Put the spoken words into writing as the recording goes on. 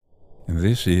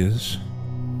This is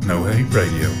No Hate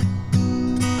Radio.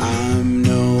 I'm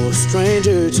no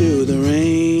stranger to the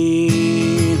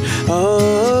rain.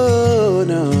 Oh,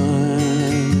 no.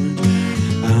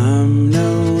 I'm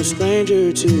no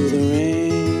stranger to the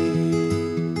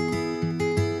rain.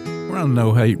 We're on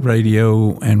No Hate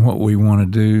Radio, and what we want to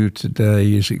do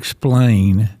today is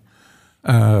explain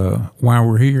why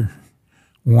we're here,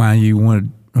 why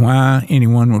anyone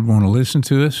would want to listen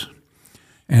to us,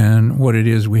 and what it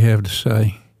is we have to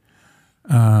say.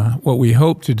 What we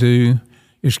hope to do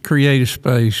is create a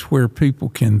space where people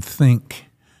can think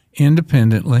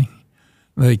independently.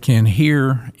 They can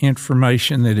hear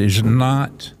information that is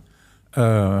not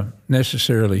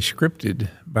necessarily scripted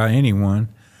by anyone,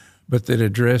 but that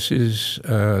addresses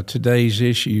today's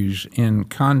issues in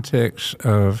context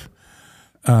of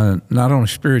not only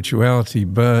spirituality,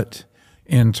 but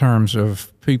in terms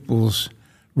of people's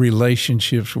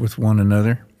relationships with one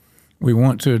another. We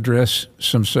want to address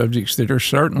some subjects that are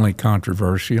certainly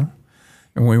controversial,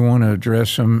 and we want to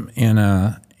address them in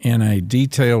a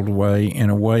detailed way, in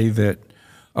a way that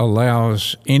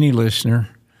allows any listener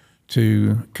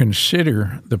to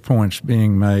consider the points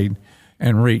being made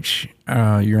and reach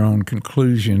your own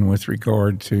conclusion with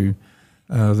regard to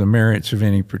the merits of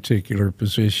any particular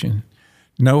position.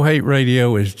 No Hate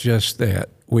Radio is just that.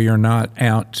 We are not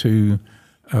out to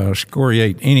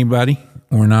excoriate anybody.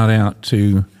 We're not out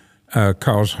to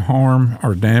cause harm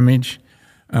or damage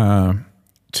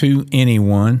to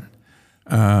anyone.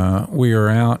 We are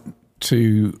out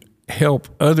to help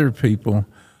other people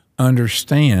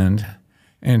understand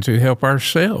and to help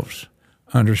ourselves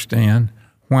understand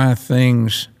why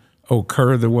things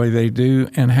occur the way they do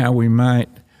and how we might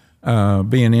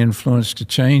be an influence to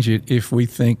change it if we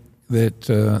think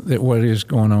that what is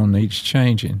going on needs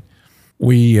changing.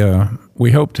 We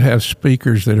hope to have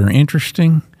speakers that are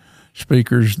interesting,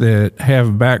 speakers that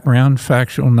have background,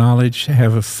 factual knowledge,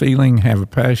 have a feeling, have a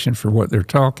passion for what they're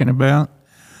talking about,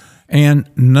 and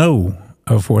know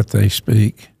of what they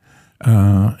speak.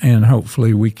 And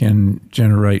hopefully we can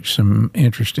generate some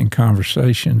interesting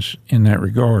conversations in that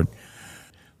regard.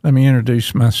 Let me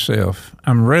introduce myself.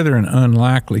 I'm rather an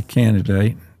unlikely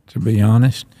candidate, to be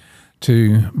honest,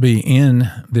 to be in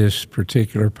this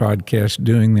particular podcast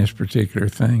doing this particular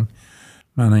thing.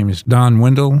 My name is Don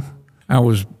Wendell. I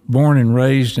was born and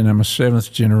raised, and I'm a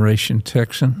seventh-generation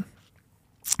Texan.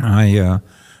 I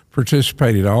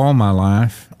participated all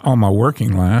my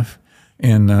working life,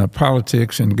 in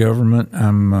politics and government.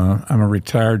 I'm a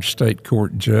retired state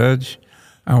court judge.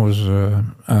 I was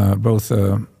both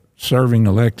a serving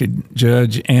elected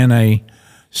judge and a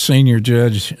senior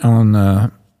judge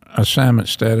on assignment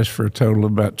status for a total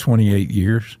of about 28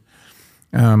 years.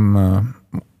 I'm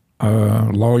a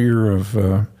lawyer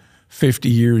of 50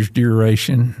 years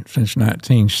duration since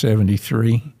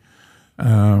 1973.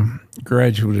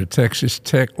 Graduate of Texas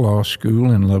Tech Law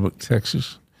School in Lubbock,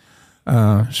 Texas.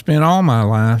 Spent all my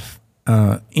life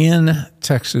in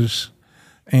Texas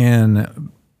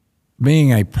and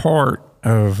being a part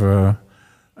of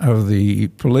the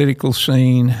political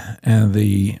scene and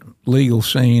the legal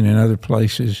scene and other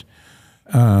places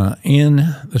in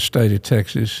the state of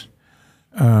Texas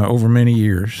over many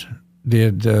years.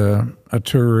 Did a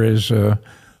tour as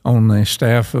on the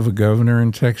staff of a governor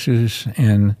in Texas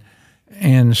and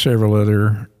several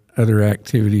other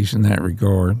activities in that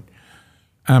regard.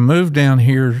 I moved down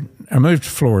here. I moved to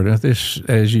Florida. This,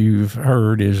 as you've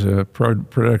heard, is a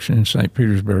production in St.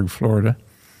 Petersburg, Florida.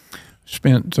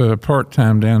 Spent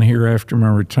part-time down here after my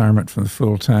retirement from the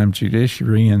full-time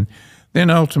judiciary, and then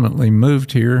ultimately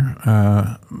moved here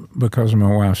because of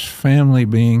my wife's family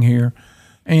being here,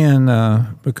 and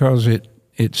because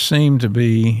it seemed to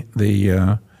be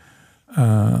the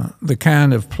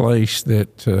kind of place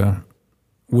that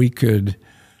we could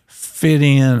fit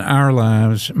in our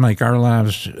lives, make our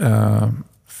lives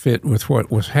fit with what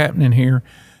was happening here,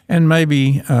 and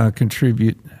maybe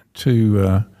contribute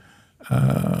to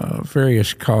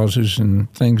various causes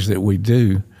and things that we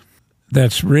do.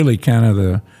 That's really kind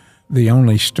of the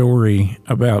only story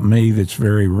about me that's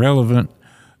very relevant,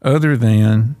 other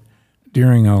than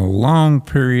during a long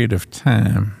period of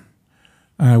time,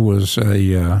 I was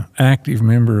a active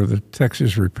member of the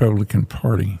Texas Republican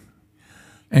Party,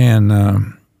 and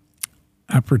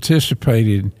I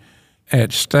participated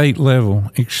at state level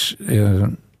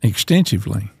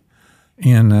extensively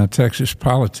in Texas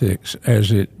politics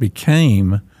as it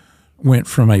went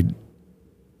from a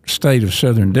state of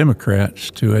Southern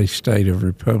Democrats to a state of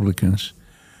Republicans.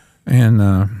 And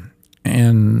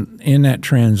in that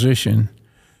transition,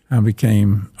 I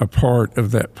became a part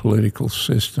of that political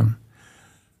system.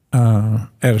 At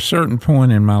a certain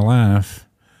point in my life,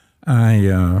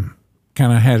 I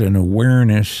kind of had an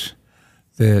awareness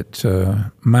that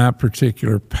my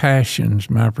particular passions,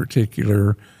 my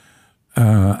particular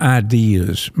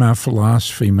ideas, my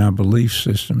philosophy, my belief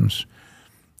systems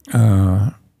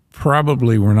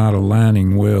probably were not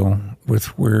aligning well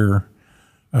with where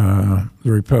the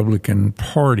Republican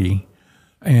Party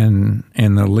and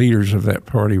the leaders of that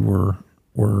party were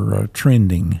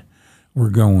trending, were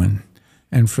going.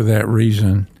 And for that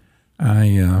reason,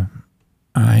 I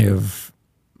have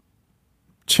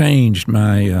changed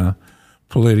my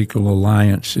political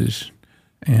alliances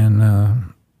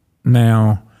and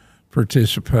now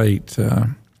participate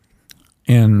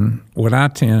in what I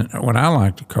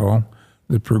like to call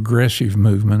the progressive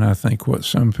movement. I think what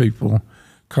some people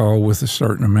call, with a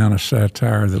certain amount of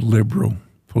satire, the liberal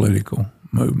political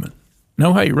movement.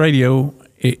 No Hate Radio,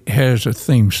 it has a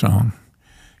theme song,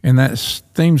 and that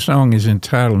theme song is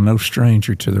entitled "No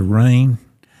Stranger to the Rain."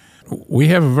 We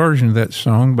have a version of that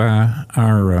song by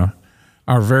our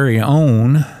very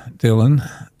own Dylan,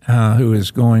 who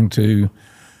is going to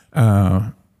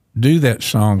do that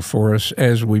song for us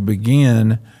as we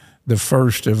begin the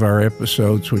first of our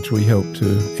episodes, which we hope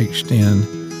to extend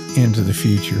into the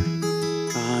future.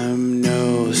 I'm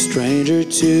no stranger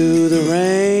to the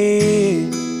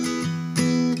rain.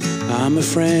 I'm a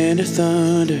friend of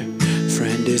thunder.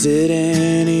 Friend, is it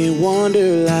any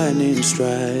wonder lightning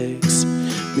strikes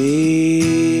me?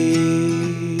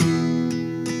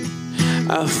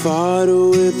 I fought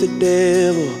with the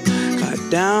devil, got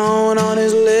down on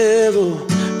his level,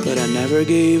 but I never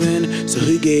gave in, so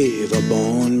he gave up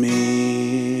on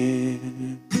me.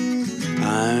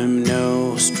 I'm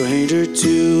no stranger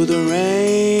to the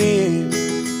rain.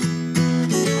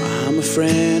 I'm a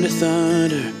friend of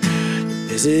thunder.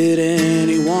 Is it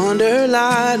any wonder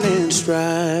lightning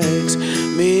strikes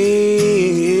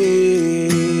me?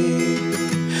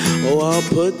 Oh, I'll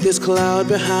put this cloud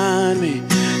behind me.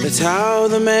 That's how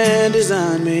the man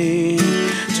designed me,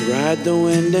 to ride the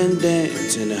wind and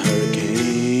dance in a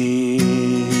hurricane.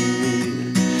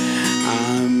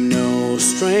 I'm no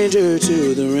stranger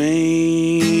to the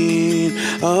rain.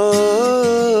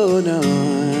 Oh no,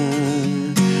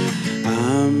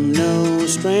 I'm no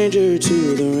stranger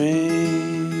to the rain.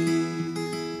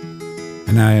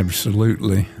 And I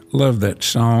absolutely love that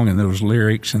song and those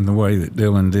lyrics and the way that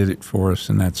Dylan did it for us,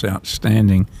 and that's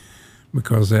outstanding,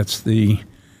 because that's the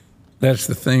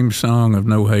theme song of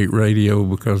No Hate Radio.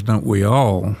 Because don't we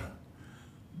all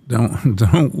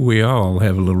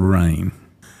have a little rain?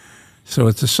 So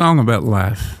it's a song about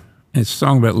life. It's a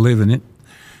song about living it.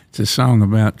 It's a song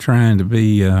about trying to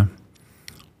be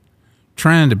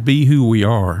who we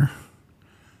are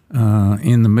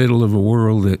in the middle of a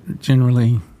world that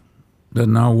generally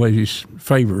doesn't always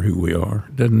favor who we are,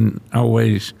 doesn't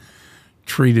always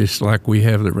treat us like we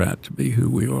have the right to be who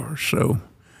we are. So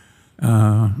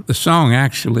the song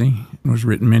actually was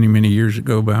written many, many years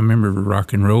ago by a member of a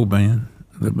rock and roll band,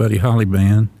 the Buddy Holly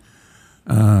Band,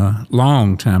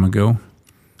 long time ago,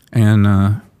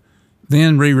 and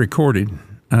then re-recorded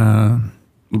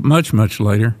much, much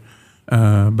later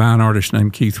by an artist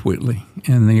named Keith Whitley.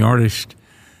 And the artist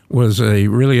was a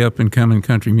really up-and-coming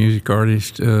country music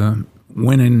artist,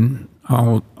 winning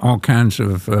all kinds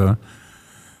of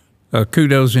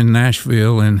kudos in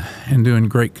Nashville and doing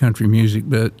great country music,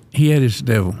 but he had his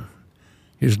devil.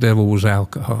 His devil was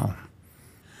alcohol.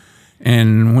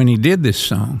 And when he did this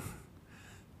song,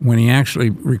 when he actually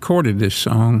recorded this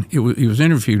song, he was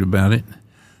interviewed about it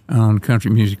on a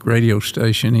country music radio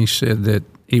station. He said that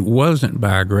it wasn't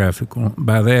biographical.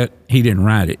 By that, he didn't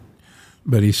write it,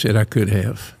 but he said, I could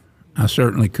have. I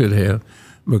certainly could have,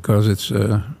 because it's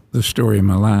the story of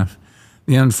my life.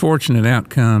 The unfortunate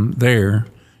outcome there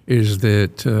is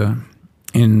that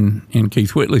in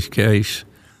Keith Whitley's case,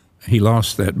 he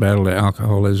lost that battle to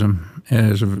alcoholism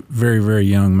as a very, very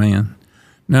young man.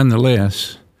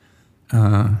 Nonetheless,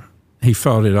 he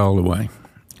fought it all the way.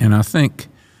 And I think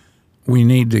we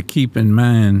need to keep in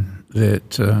mind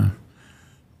that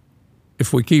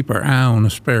if we keep our eye on a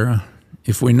sparrow,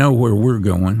 if we know where we're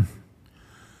going,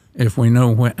 if we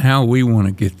know how we want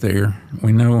to get there,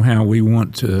 we know how we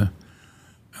want to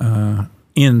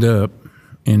end up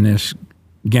in this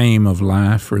game of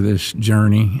life, or this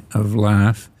journey of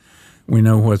life, we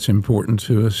know what's important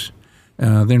to us,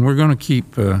 then we're going to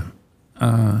keep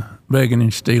begging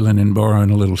and stealing and borrowing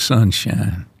a little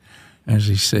sunshine, as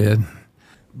he said.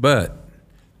 But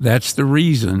that's the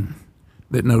reason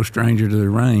that No Stranger to the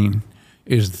Rain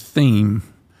is the theme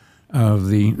of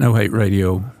the No Hate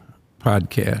Radio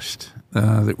podcast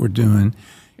that we're doing,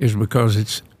 is because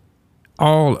it's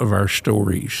all of our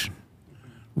stories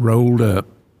rolled up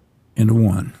into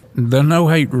one. The No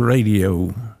Hate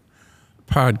Radio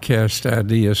podcast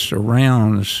idea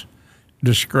surrounds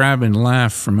describing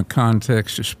life from a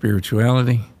context of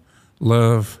spirituality,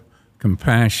 love,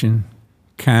 compassion,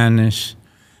 kindness,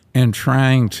 and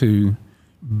trying to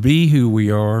be who we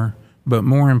are, but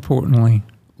more importantly,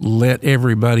 let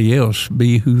everybody else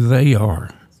be who they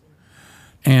are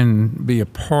and be a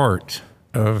part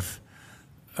of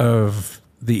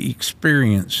the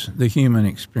experience, the human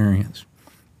experience.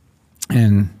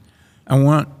 And I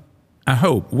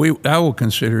will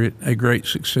consider it a great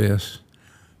success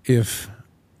if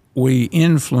we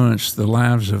influence the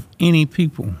lives of any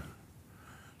people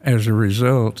as a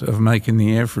result of making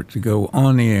the effort to go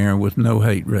on the air with No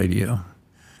Hate Radio.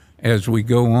 As we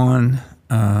go on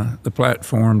the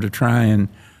platform to try and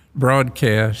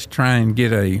broadcast, try and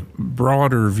get a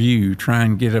broader view, try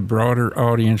and get a broader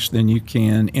audience than you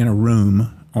can in a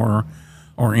room or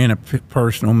in a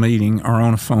personal meeting or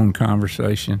on a phone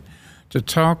conversation, to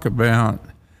talk about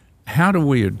how do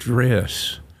we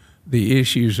address the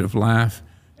issues of life,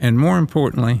 and more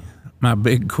importantly, my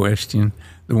big question,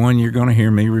 the one you're going to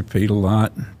hear me repeat a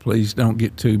lot, please don't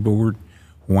get too bored,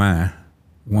 why?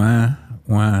 Why?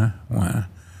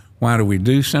 Why do we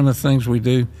do some of the things we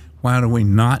do? Why do we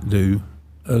not do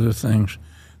other things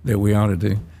that we ought to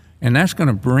do? And that's going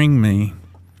to bring me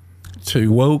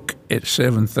to Woke at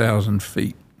 7,000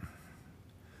 feet.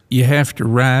 You have to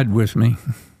ride with me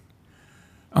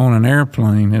on an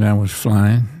airplane that I was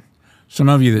flying. Some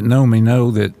of you that know me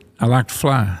know that I like to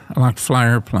fly. I like to fly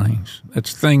airplanes.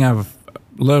 That's the thing I've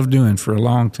loved doing for a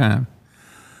long time.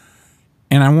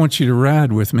 And I want you to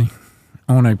ride with me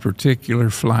on a particular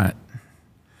flight.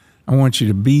 I want you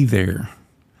to be there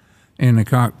in the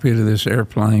cockpit of this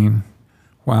airplane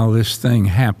while this thing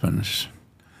happens.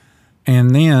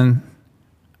 And then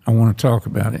I want to talk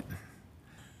about it.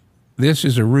 This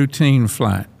is a routine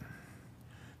flight.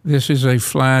 This is a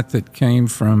flight that came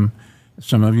from,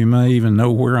 some of you may even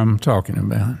know where I'm talking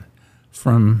about,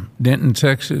 from Denton,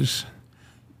 Texas,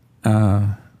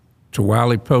 to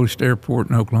Wiley Post Airport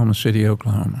in Oklahoma City,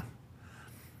 Oklahoma.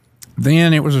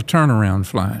 Then it was a turnaround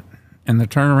flight, and the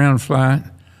turnaround flight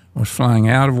was flying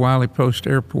out of Wiley Post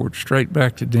Airport straight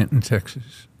back to Denton,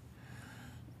 Texas.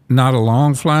 Not a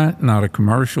long flight, not a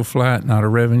commercial flight, not a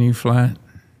revenue flight,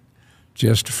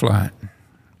 just a flight.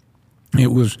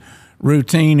 It was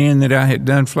routine in that I had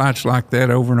done flights like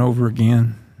that over and over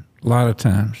again, a lot of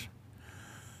times.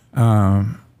 I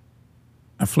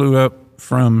flew up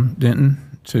from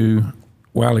Denton to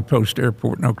Wiley Post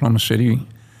Airport in Oklahoma City,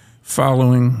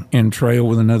 following in trail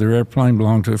with another airplane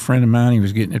belonged to a friend of mine. He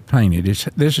was getting it painted.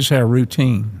 This is how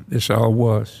routine this all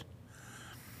was.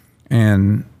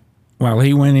 And while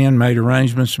he went in, made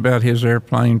arrangements about his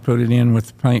airplane, put it in with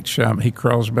the paint shop, he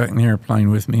crawls back in the airplane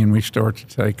with me, and we start to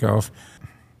take off.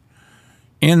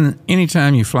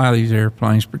 Anytime you fly these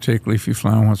airplanes, particularly if you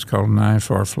fly on what's called an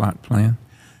IFR flight plan,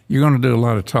 you're going to do a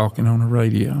lot of talking on the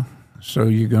radio. So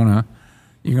you're going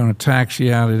to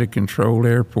taxi out at a controlled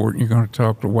airport, and you're going to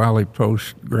talk to Wiley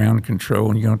Post ground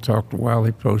control, and you're going to talk to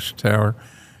Wiley Post tower,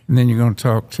 and then you're going to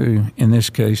talk to, in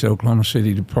this case, Oklahoma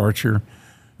City departure.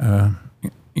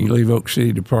 You leave Oak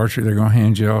City departure, they're going to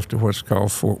hand you off to what's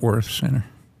called Fort Worth Center.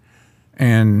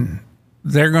 And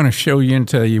they're going to show you and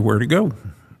tell you where to go,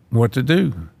 what to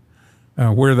do,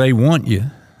 where they want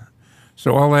you.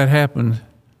 So all that happened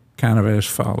kind of as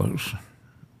follows.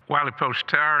 Wiley Post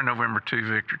Tower, November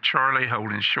 2, Victor Charlie,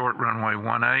 holding short runway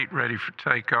 18, ready for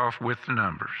takeoff with the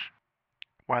numbers.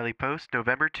 Wiley Post,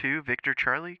 November 2, Victor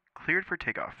Charlie, cleared for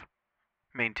takeoff.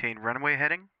 Maintain runway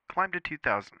heading, climb to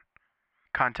 2000.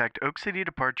 Contact Oak City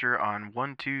departure on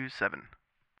 127.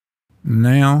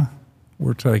 Now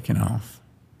we're taking off.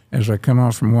 As I come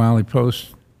off from Wiley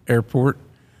Post Airport,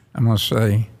 I'm going to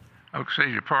say, Oak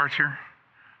City departure,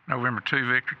 November 2,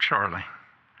 Victor Charlie,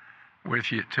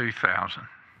 with you at 2000.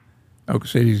 Oak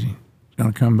City's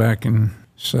going to come back and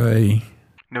say,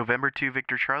 November 2,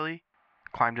 Victor Charlie,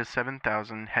 climb to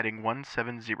 7,000, heading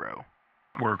 170.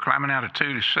 We're climbing out of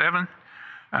 2 to 7.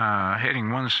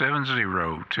 Heading 170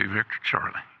 to Victor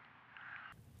Charlie.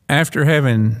 After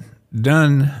having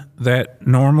done that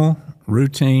normal,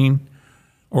 routine,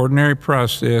 ordinary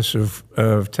process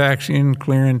of taxiing,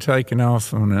 clearing, taking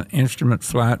off on an instrument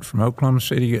flight from Oklahoma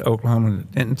City, Oklahoma to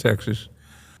Denton, Texas,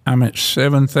 I'm at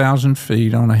 7,000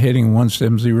 feet on a heading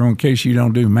 170. In case you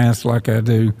don't do math like I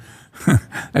do,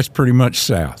 that's pretty much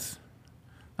south.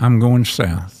 I'm going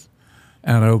south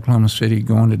out of Oklahoma City,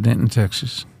 going to Denton,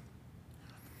 Texas.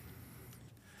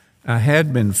 I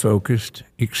had been focused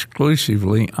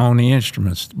exclusively on the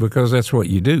instruments because that's what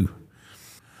you do.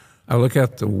 I look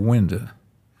out the window.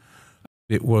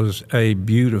 It was a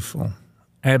beautiful,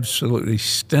 absolutely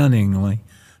stunningly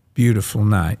beautiful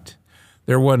night.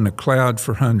 There wasn't a cloud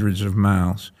for hundreds of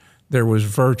miles. There was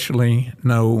virtually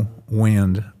no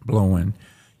wind blowing.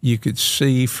 You could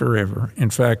see forever. In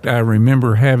fact, I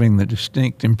remember having the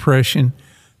distinct impression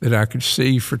that I could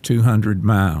see for 200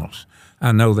 miles.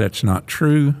 I know that's not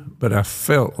true, but I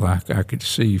felt like I could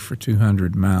see for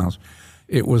 200 miles.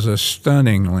 It was a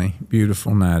stunningly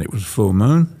beautiful night. It was full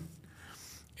moon.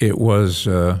 It was,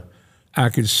 I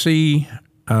could see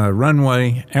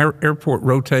runway, airport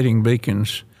rotating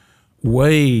beacons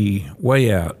way,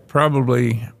 way out,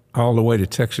 probably all the way to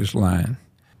Texas line.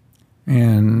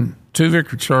 And 2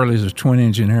 Victor Charlie is a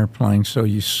twin-engine airplane, so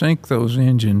you sync those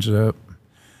engines up,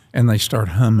 and they start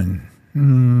humming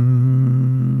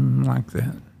like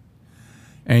that.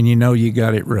 And you know you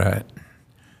got it right.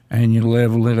 And you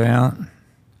level it out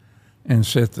and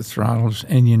set the throttles,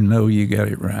 and you know you got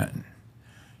it right.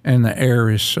 And the air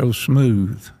is so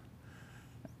smooth.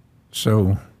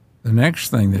 So the next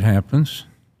thing that happens...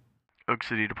 Oak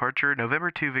City departure,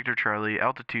 November 2 Victor Charlie,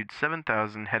 altitude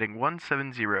 7,000, heading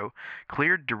 170,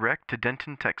 cleared direct to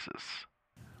Denton, Texas.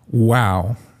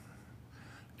 Wow.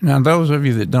 Now, those of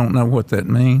you that don't know what that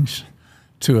means,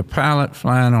 to a pilot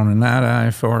flying on a night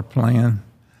IFR plane,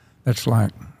 that's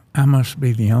like, I must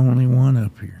be the only one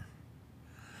up here.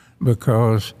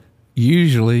 Because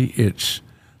usually it's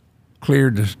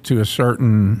cleared to a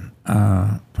certain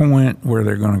point where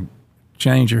they're going to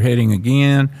change your heading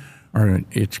again, or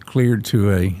it's cleared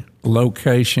to a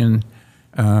location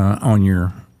on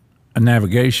your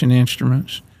navigation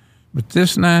instruments. But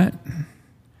this night,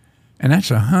 and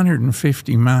that's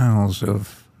 150 miles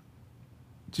of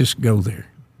just go there.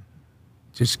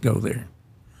 Just go there.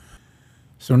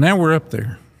 So now we're up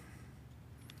there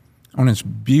on this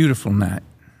beautiful night.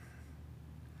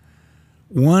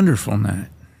 Wonderful night.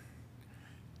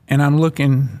 And I'm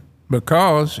looking,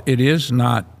 because it is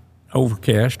not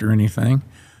overcast or anything,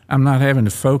 I'm not having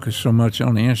to focus so much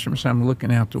on the instruments. I'm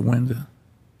looking out the window.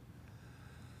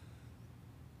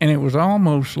 And it was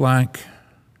almost like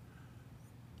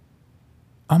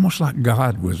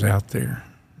God was out there,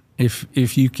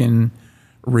 if you can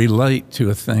relate to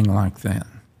a thing like that.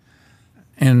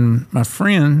 And my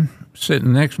friend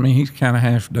sitting next to me, he's kind of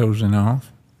half dozing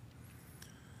off.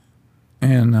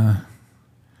 And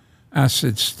I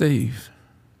said, Steve,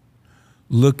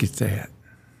 look at that.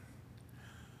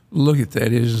 Look at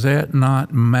that. Is that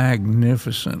not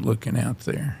magnificent looking out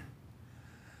there?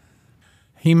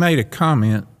 He made a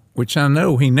comment, which I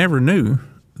know he never knew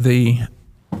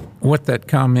what that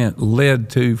comment led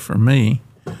to for me,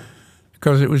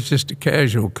 because it was just a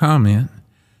casual comment.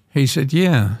 He said,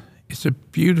 yeah, it's a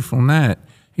beautiful night.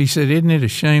 He said, isn't it a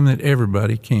shame that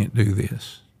everybody can't do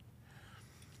this?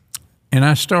 And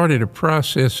I started a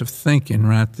process of thinking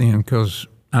right then, because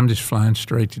I'm just flying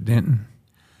straight to Denton.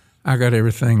 I got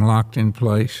everything locked in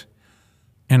place.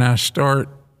 And I start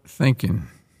thinking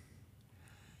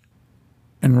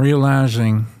and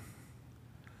realizing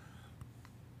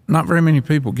not very many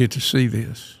people get to see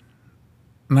this.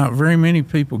 Not very many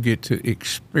people get to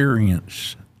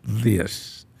experience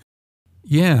this.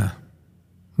 Yeah.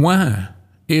 Why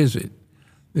is it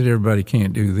that everybody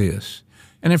can't do this?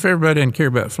 And if everybody doesn't care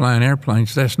about flying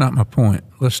airplanes, that's not my point.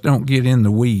 Let's don't get in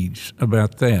the weeds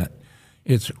about that.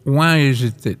 It's why is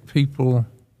it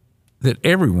that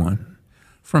everyone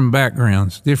from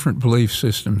backgrounds, different belief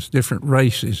systems, different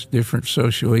races, different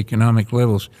socioeconomic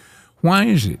levels, why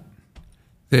is it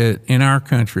that in our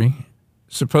country,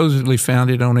 supposedly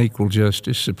founded on equal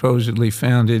justice, supposedly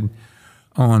founded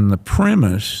on the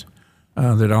premise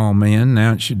that all men,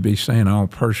 now it should be saying all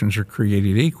persons are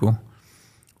created equal,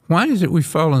 why is it we've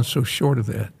fallen so short of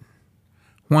that?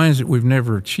 Why is it we've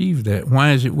never achieved that?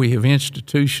 Why is it we have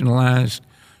institutionalized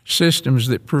systems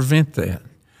that prevent that?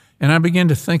 And I began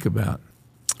to think about,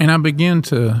 and I began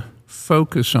to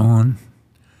focus on,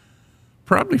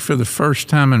 probably for the first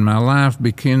time in my life,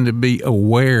 begin to be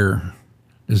aware.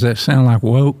 Does that sound like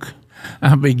woke?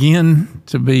 I began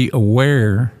to be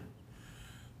aware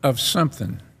of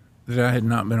something that I had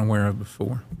not been aware of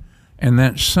before. And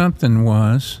that something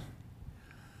was,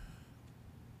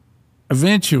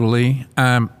 eventually,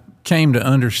 I came to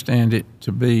understand it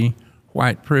to be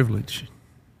white privilege.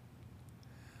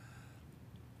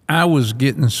 I was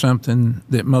getting something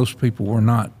that most people were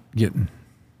not getting.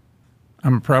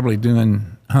 I'm probably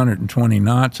doing 120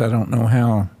 knots. I don't know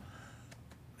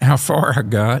how far I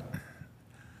got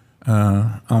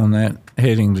on that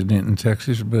heading to Denton,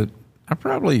 Texas, but I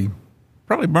probably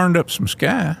burned up some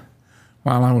sky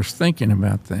while I was thinking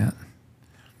about that.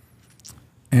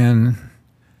 And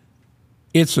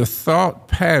it's a thought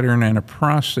pattern and a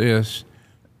process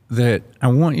that I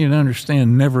want you to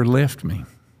understand never left me.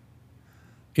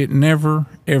 It never,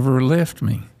 ever left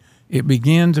me. I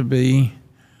began to be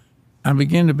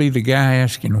the guy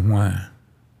asking why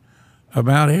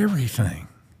about everything,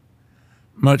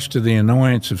 much to the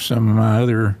annoyance of some of my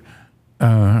other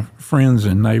friends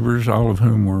and neighbors, all of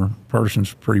whom were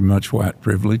persons pretty much white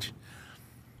privilege.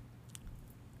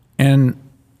 And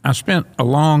I spent a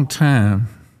long time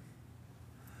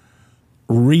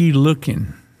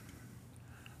looking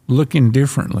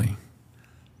differently,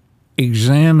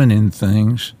 examining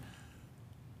things,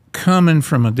 coming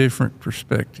from a different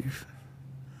perspective.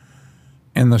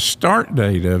 And the start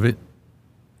date of it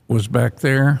was back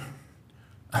there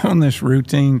on this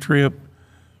routine trip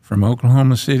from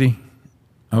Oklahoma City,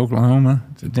 Oklahoma,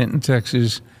 to Denton,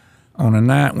 Texas, on a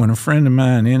night when a friend of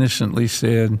mine innocently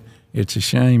said, "It's a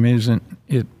shame, isn't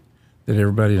it, that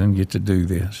everybody doesn't get to do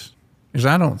this?" Because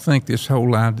I don't think this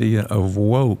whole idea of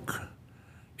woke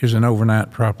is an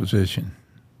overnight proposition.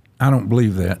 I don't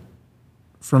believe that.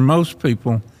 For most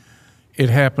people, it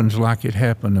happens like it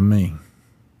happened to me.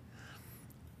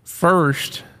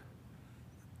 First,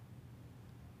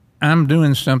 I'm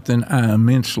doing something I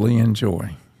immensely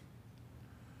enjoy.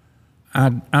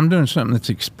 I'm doing something that's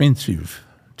expensive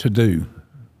to do,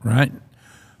 right?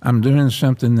 I'm doing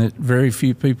something that very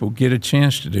few people get a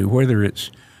chance to do, whether it's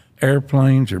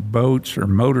airplanes or boats or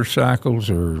motorcycles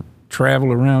or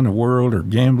travel around the world or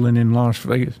gambling in Las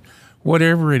Vegas.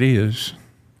 Whatever it is,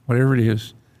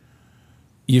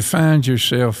 you find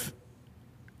yourself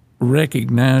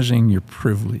recognizing your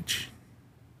privilege.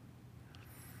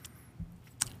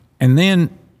 And then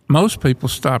most people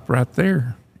stop right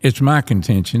there. It's my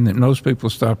contention that most people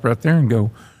stop right there and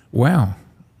go, "Wow,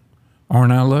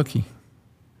 aren't I lucky?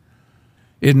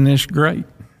 Isn't this great?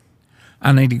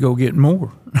 I need to go get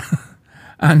more.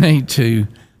 I need to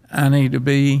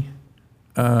be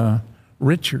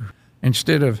richer.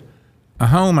 Instead of a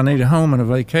home, I need a home and a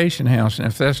vacation house. And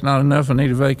if that's not enough, I need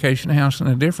a vacation house in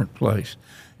a different place.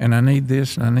 And I need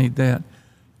this and I need that."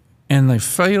 And they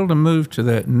fail to move to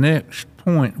that next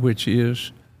point, which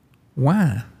is,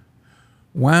 why?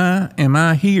 Why am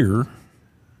I here?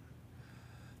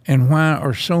 And why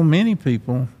are so many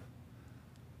people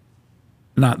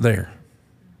not there?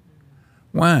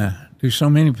 Why do so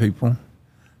many people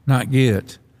not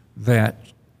get that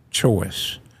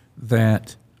choice,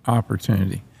 that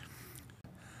opportunity?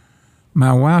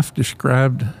 My wife,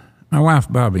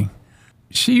 Bobby,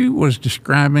 she was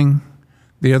describing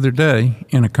the other day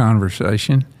in a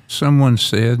conversation, someone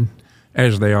said,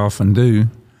 as they often do,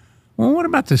 "Well, what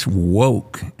about this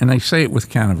woke?" And they say it with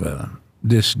kind of a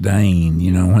disdain,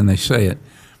 when they say it.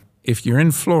 If you're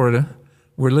in Florida,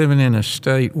 we're living in a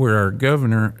state where our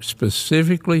governor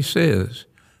specifically says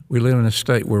we live in a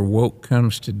state where woke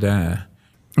comes to die.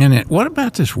 And what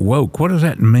about this woke? What does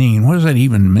that mean? What does that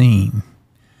even mean?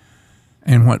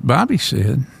 And what Bobby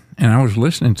said, and I was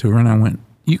listening to her, and I went,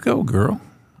 "You go, girl."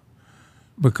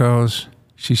 Because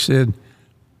she said,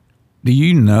 "Do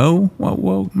you know what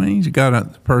woke means?" Got a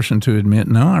person to admit,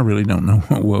 "No, I really don't know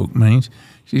what woke means."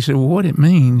 She said, "Well, what it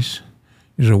means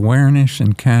is awareness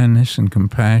and kindness and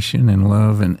compassion and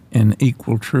love and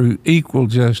equal truth, equal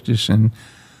justice, and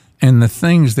the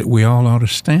things that we all ought to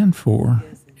stand for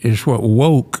is what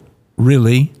woke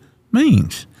really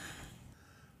means."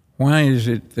 Why is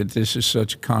it that this is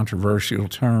such a controversial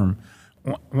term?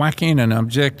 Why can't an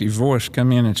objective voice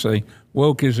come in and say,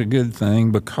 woke is a good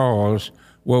thing because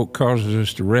woke causes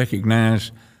us to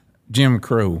recognize Jim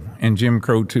Crow and Jim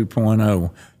Crow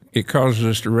 2.0. It causes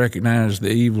us to recognize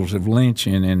the evils of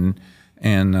lynching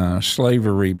and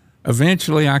slavery.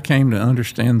 Eventually, I came to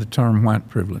understand the term white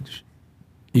privilege.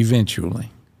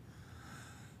 Eventually.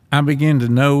 I began to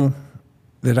know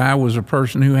that I was a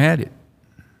person who had it.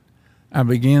 I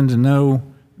began to know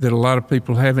that a lot of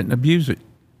people have it and abuse it.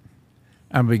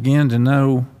 I began to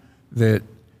know that,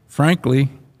 frankly,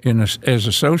 as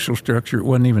a social structure, it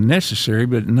wasn't even necessary,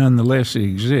 but nonetheless it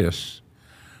exists.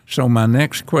 So my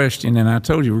next question, and I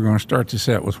told you we're going to start this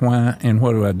out with why and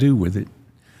what do I do with it.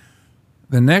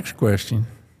 The next question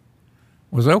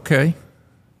was, okay,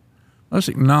 let's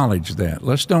acknowledge that.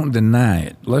 Let's don't deny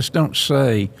it. Let's don't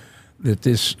say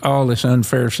that all this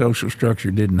unfair social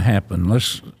structure didn't happen.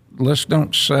 Let's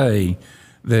don't say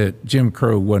that Jim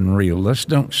Crow wasn't real. Let's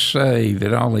don't say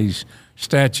that all these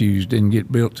statues didn't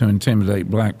get built to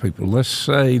intimidate black people. Let's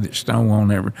say that Stonewall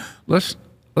never. Let's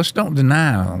don't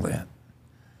deny all that.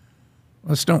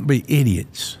 Let's don't be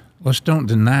idiots. Let's don't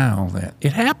deny all that.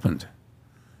 It happened.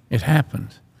 It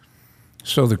happened.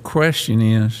 So the question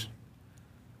is,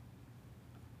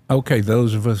 okay,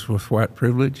 those of us with white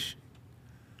privilege,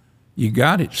 you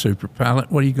got it, super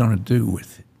pilot. What are you going to do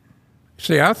with it?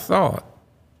 See, I thought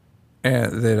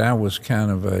that I was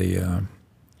kind of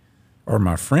or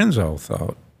my friends all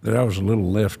thought, that I was a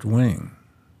little left wing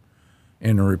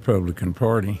in the Republican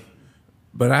Party,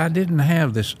 but I didn't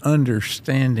have this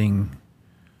understanding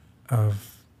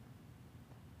of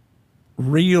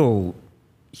real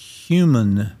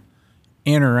human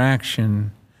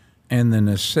interaction and the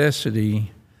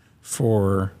necessity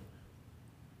for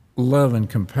love and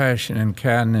compassion and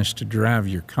kindness to drive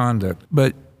your conduct.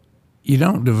 But you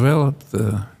don't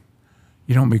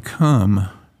you don't become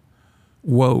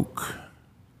woke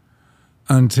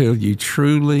until you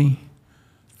truly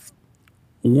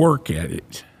work at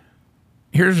it.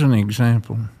 Here's an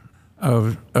example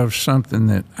of something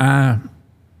that I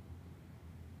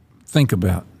think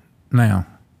about now.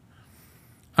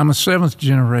 I'm a 7th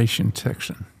generation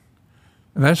Texan.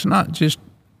 That's not just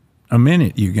a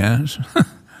minute, you guys.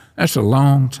 That's a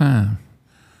long time.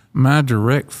 My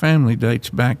direct family dates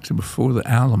back to before the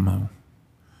Alamo,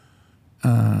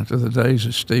 to the days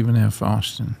of Stephen F.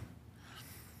 Austin.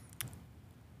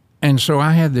 And so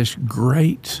I had this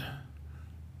great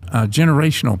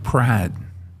generational pride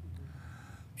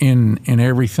in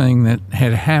everything that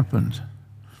had happened.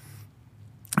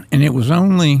 And it was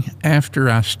only after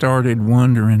I started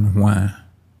wondering why.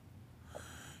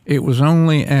 It was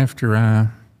only after I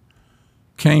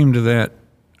came to that,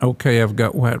 okay, I've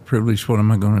got white privilege, what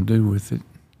am I going to do with it?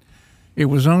 It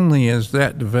was only as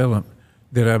that developed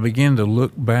that I began to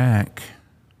look back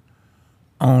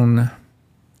on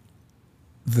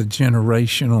the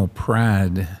generational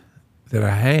pride that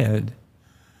I had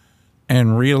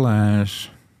and realize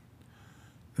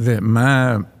that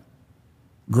my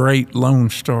great Lone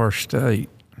Star State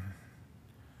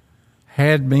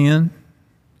had been,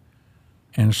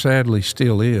 and sadly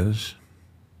still is,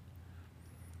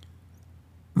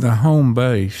 the home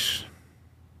base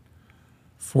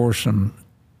for some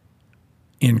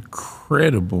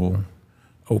incredible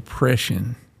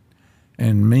oppression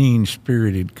and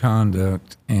mean-spirited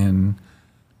conduct and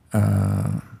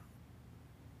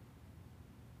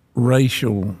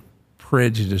racial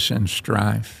prejudice and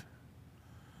strife.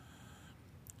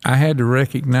 I had to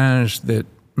recognize that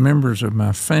members of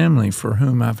my family for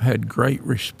whom I've had great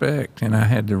respect, and I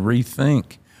had to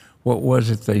rethink what was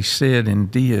it they said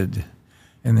and did,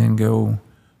 and then go,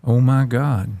 oh my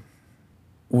God,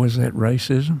 was that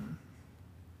racism?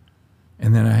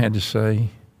 And then I had to say,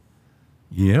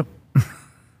 yep,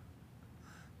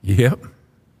 yep,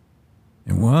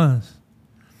 it was.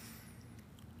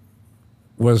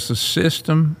 Was the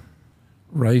system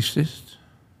racist?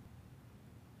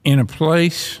 In a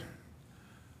place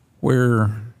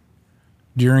where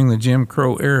during the Jim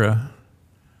Crow era,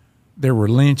 there were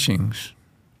lynchings,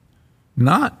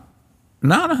 not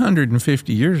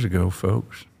 150 years ago,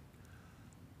 folks,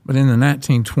 but in the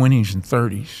 1920s and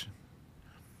 30s,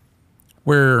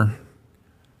 where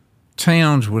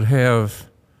towns would have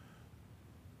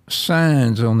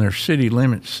signs on their city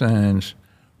limit signs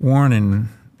warning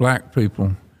black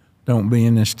people, don't be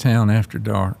in this town after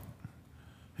dark.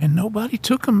 And nobody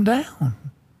took them down.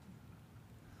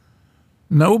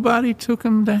 Nobody took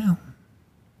them down.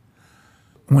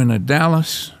 When a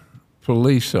Dallas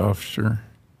police officer,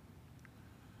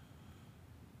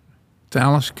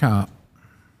 Dallas cop,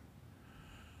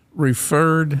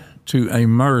 referred to a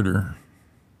murder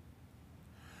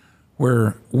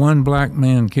where one black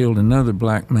man killed another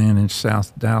black man in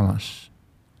South Dallas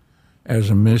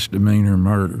as a misdemeanor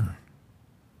murder,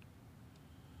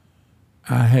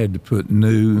 I had to put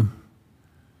new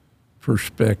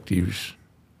perspectives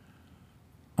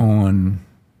on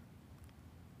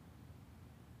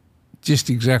just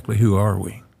exactly who are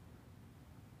we.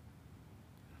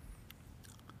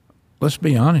 Let's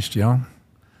be honest, y'all.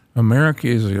 America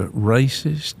is a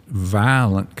racist,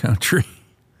 violent country.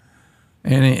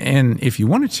 And if you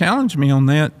want to challenge me on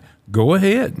that, go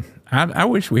ahead. I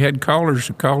wish we had callers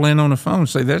who call in on the phone and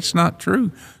say that's not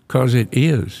true, because it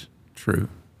is true.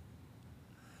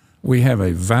 We have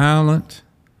a violent,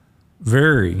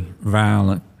 very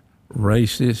violent,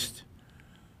 racist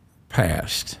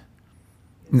past.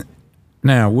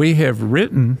 Now, we have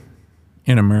written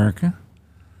in America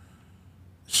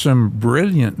some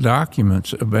brilliant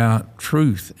documents about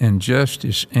truth and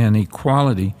justice and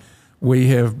equality. We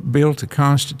have built a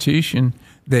constitution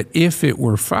that, if it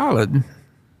were followed,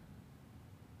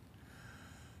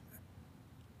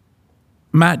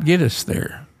 might get us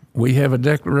there. We have a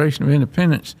Declaration of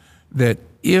Independence that,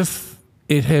 if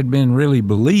it had been really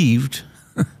believed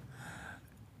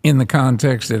in the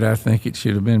context that I think it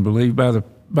should have been believed by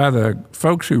the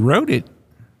folks who wrote it,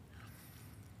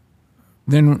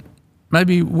 then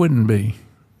maybe it wouldn't be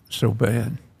so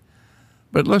bad.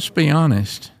 But let's be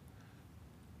honest.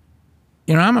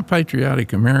 I'm a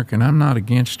patriotic American. I'm not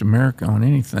against America on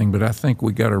anything, but I think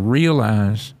we got to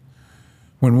realize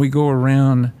when we go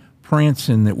around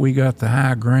prancing that we got the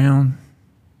high ground.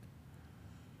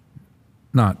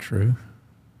 Not true.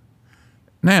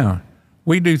 Now,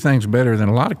 we do things better than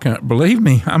a lot of countries. Believe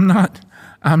me, I'm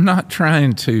not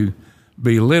trying to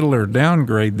belittle or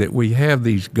downgrade that we have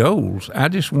these goals. I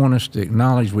just want us to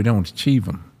acknowledge we don't achieve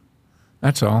them.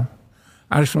 That's all.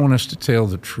 I just want us to tell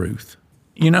the truth,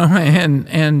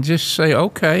 and just say,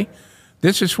 okay,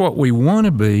 this is what we want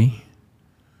to be,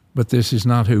 but this is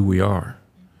not who we are.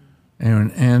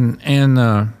 And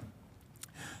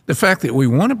the fact that we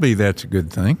want to be, that's a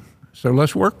good thing. So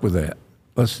let's work with that.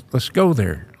 Let's go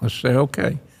there. Let's say,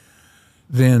 okay,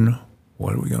 then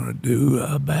what are we going to do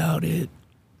about it?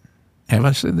 Have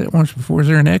I said that once before? Is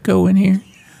there an echo in here?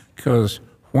 Because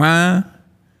why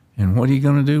and what are you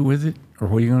going to do with it, or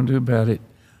what are you going to do about it,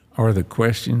 are the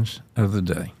questions of the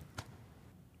day.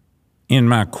 In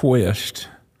my quest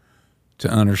to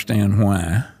understand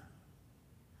why,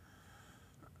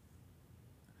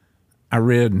 I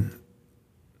read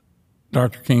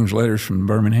Dr. King's letters from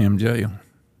Birmingham jail.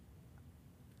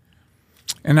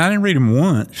 And I didn't read them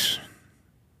once.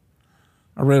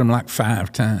 I read them like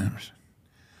 5 times.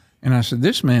 And I said,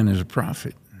 this man is a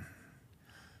prophet.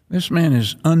 This man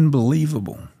is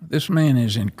unbelievable. This man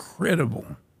is incredible.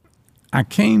 I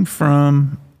came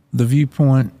from the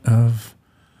viewpoint of,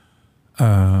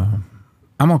 I'm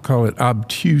going to call it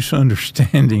obtuse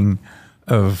understanding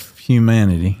of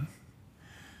humanity,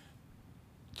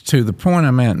 to the point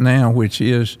I'm at now, which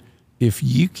is, if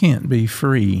you can't be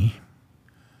free,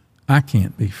 I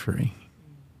can't be free.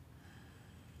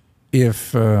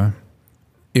 If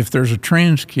there's a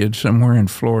trans kid somewhere in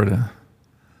Florida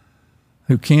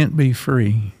who can't be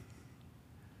free,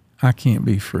 I can't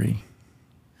be free.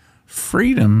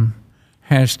 Freedom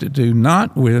has to do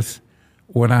not with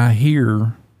what I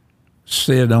hear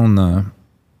said on the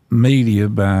media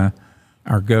by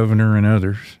our governor and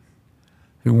others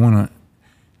who want to.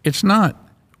 It's not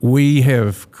we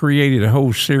have created a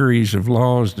whole series of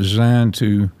laws designed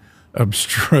to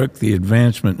obstruct the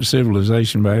advancement of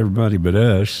civilization by everybody but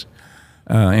us,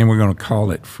 and we're going to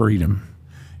call it freedom.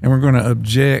 And we're going to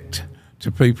object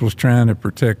to people's trying to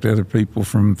protect other people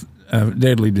from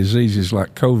deadly diseases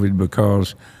like COVID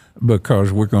because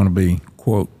we're going to be,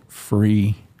 quote,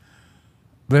 free.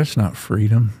 That's not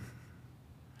freedom.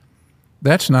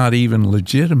 That's not even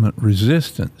legitimate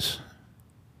resistance.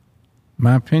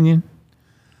 My opinion,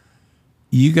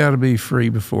 you got to be free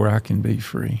before I can be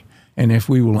free. And if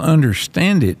we will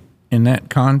understand it in that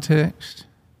context,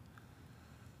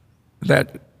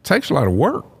 that takes a lot of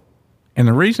work. And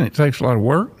the reason it takes a lot of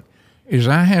work is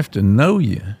I have to know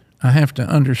you. I have to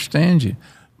understand you.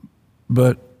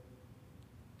 But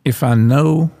if I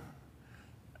know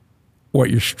what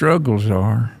your struggles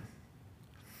are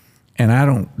and I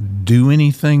don't do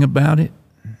anything about it,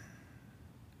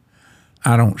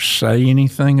 I don't say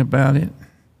anything about it,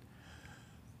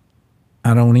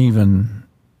 I don't even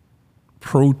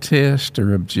protest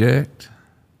or object,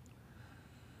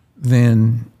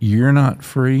 then you're not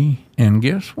free. And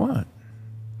guess what?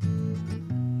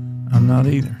 I'm not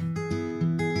either.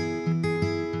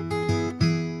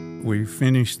 We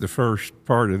finished the first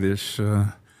part of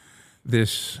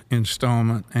this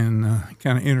installment and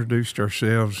kind of introduced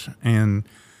ourselves and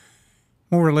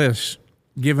more or less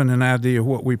given an idea of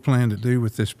what we plan to do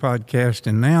with this podcast.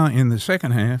 And now in the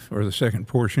second half, or the second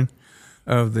portion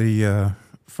of the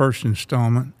first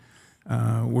installment,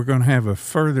 we're going to have a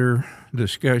further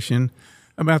discussion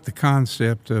about the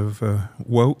concept of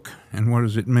woke and what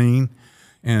does it mean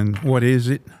and what is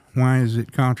it, why is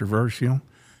it controversial,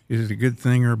 is it a good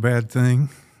thing or a bad thing,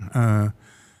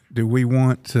 do we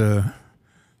want,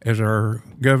 as our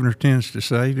governor tends to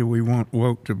say, do we want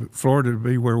Florida to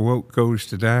be where woke goes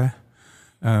to die?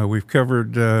 We've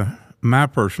covered my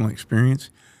personal experience,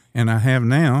 and I have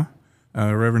now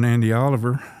Reverend Andy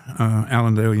Oliver,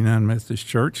 Allendale United Methodist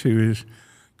Church, who is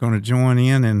going to join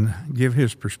in and give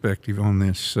his perspective on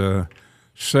this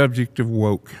subject of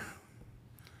woke.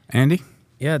 Andy?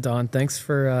 Yeah, Don, thanks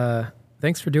for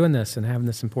doing this and having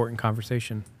this important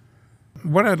conversation.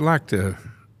 What I'd like to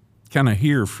kind of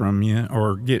hear from you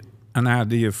or get an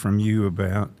idea from you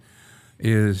about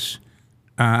is,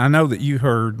 I know that you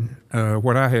heard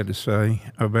what I had to say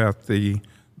about the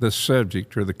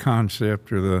subject or the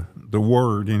concept or the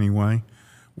word anyway,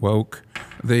 woke,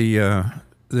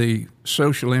 the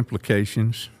social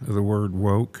implications of the word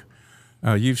woke.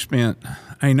 You've spent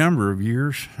a number of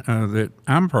years that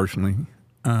I'm personally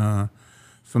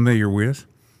familiar with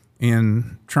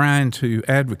in trying to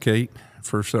advocate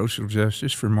for social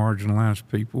justice for marginalized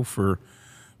people, for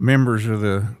members of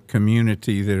the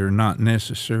community that are not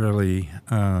necessarily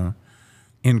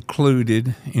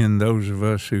included in those of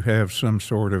us who have some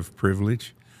sort of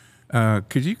privilege.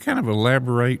 Could you kind of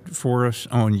elaborate for us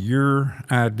on your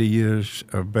ideas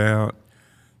about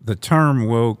the term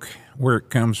woke, where it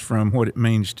comes from, what it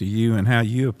means to you, and how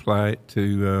you apply it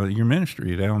to your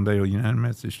ministry at Allendale United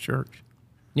Methodist Church?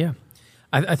 Yeah.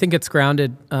 I think it's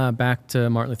grounded back to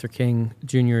Martin Luther King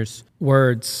Jr.'s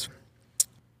words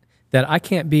that I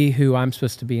can't be who I'm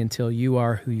supposed to be until you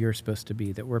are who you're supposed to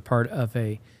be, that we're part of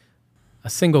a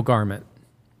single garment,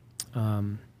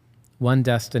 one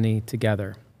destiny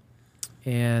together.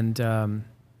 And, the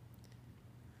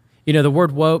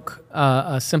word woke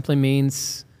simply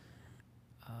means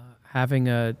having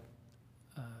an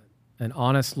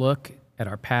honest look at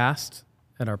our past,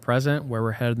 at our present, where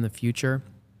we're headed in the future,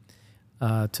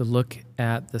 to look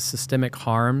at the systemic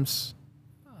harms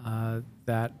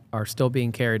that are still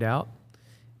being carried out,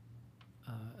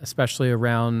 especially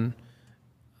around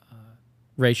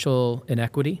racial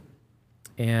inequity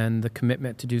and the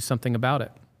commitment to do something about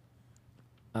it.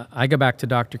 I go back to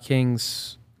Dr.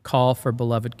 King's call for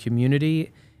beloved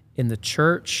community in the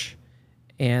church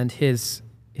and his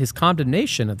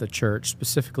condemnation of the church,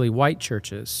 specifically white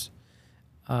churches,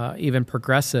 even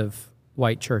progressive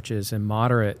white churches and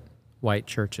moderate white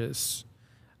churches,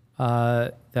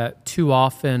 that too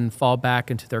often fall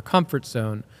back into their comfort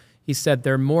zone. He said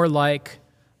they're more like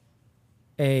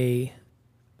a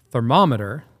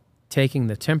thermometer taking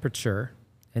the temperature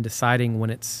and deciding when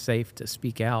it's safe to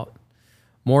speak out,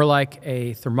 more like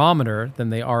a thermometer than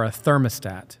they are a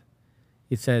thermostat.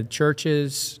 He said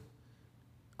churches,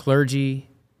 clergy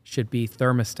should be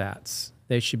thermostats.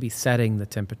 They should be setting the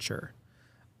temperature.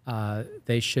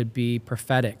 They should be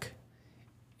prophetic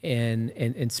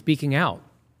in speaking out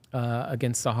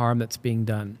against the harm that's being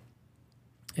done.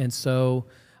 And so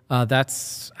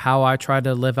that's how I try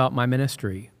to live out my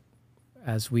ministry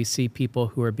as we see people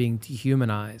who are being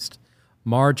dehumanized,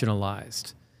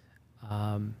 marginalized,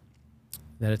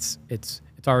 that it's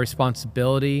our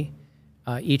responsibility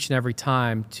each and every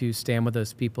time to stand with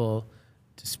those people,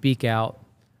 to speak out,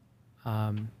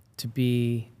 to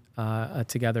be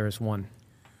together as one.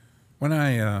 When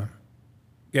I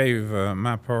gave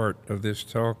my part of this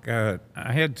talk, I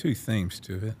had two themes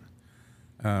to it.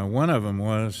 One of them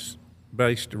was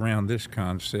based around this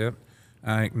concept.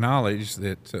 I acknowledge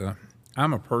that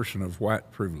I'm a person of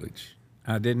white privilege.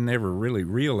 I didn't ever really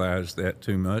realize that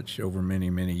too much over many,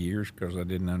 many years because I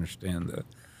didn't understand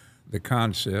the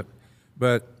concept.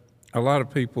 But a lot of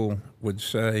people would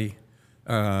say,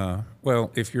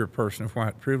 well, if you're a person of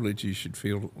white privilege, you should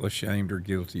feel ashamed or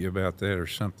guilty about that or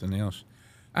something else.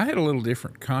 I had a little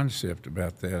different concept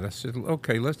about that. I said,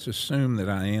 okay, let's assume that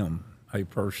I am a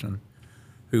person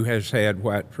who has had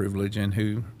white privilege and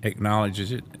who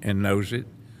acknowledges it and knows it,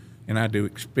 and I do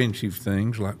expensive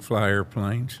things like fly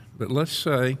airplanes. But let's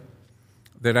say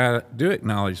that I do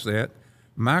acknowledge that.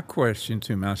 My question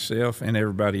to myself and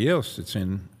everybody else that's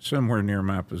in somewhere near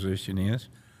my position is,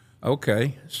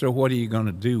 okay, so what are you going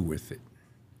to do with it?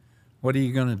 What are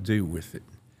you going to do with it?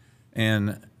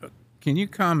 And can you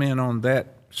comment on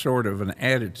that sort of an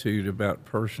attitude about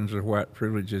persons of white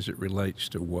privilege as it relates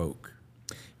to woke?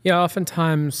 Yeah,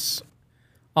 oftentimes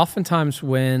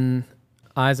when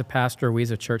I as a pastor, we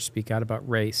as a church speak out about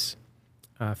race,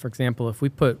 for example, if we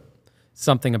put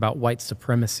something about white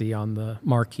supremacy on the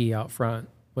marquee out front,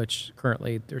 which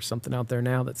currently there's something out there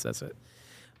now that says it,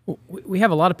 we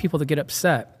have a lot of people that get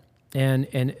upset.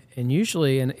 And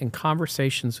usually in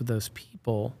conversations with those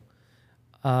people,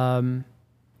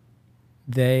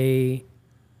 they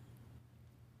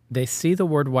see the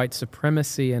word white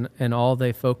supremacy and all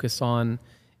they focus on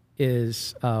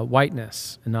is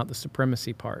whiteness and not the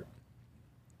supremacy part.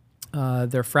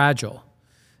 They're fragile.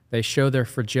 They show their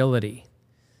fragility.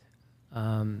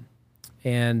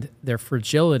 And their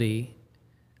fragility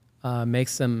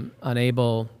makes them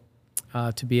unable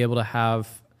to be able to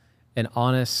have an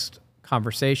honest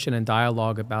conversation and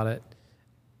dialogue about it,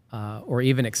 or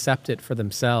even accept it for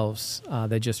themselves.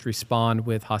 They just respond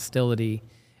with hostility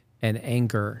and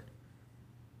anger.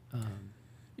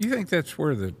 You think that's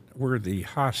where the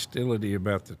hostility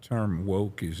about the term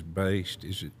woke is based?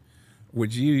 Is it?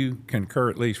 Would you concur,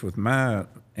 at least with my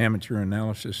amateur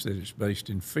analysis, that it's based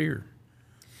in fear?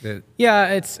 Yeah,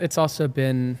 it's also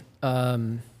been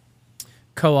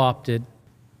co-opted.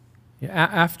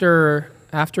 After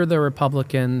the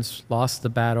Republicans lost the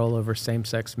battle over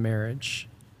same-sex marriage,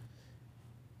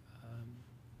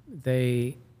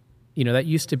 that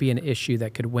used to be an issue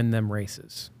that could win them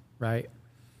races, right?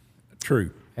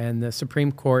 True. And the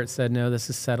Supreme Court said, no, this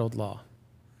is settled law.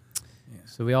 Yeah.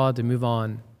 So we all had to move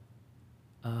on.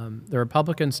 the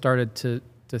Republicans started to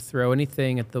throw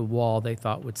anything at the wall they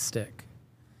thought would stick.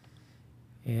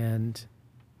 And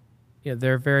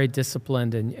they're very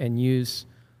disciplined and use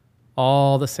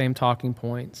all the same talking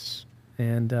points.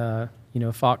 And,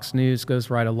 Fox News goes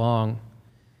right along.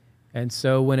 And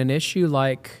so when an issue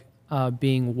like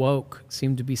being woke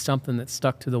seemed to be something that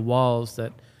stuck to the walls,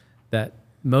 that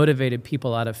motivated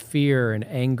people out of fear and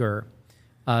anger,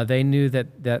 they knew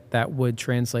that would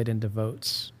translate into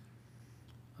votes.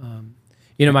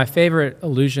 My favorite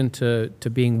allusion to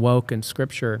being woke in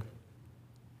Scripture,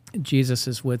 Jesus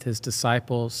is with his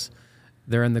disciples.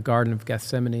 They're in the Garden of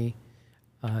Gethsemane.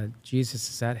 Jesus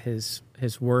is at his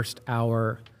worst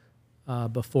hour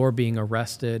before being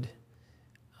arrested.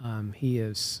 He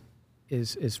is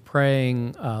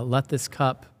praying, let this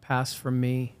cup pass from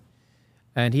me.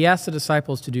 And he asked the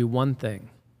disciples to do one thing.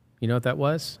 You know what that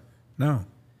was? No.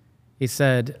 He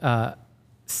said,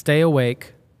 stay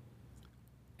awake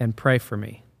and pray for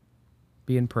me.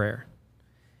 Be in prayer.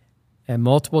 And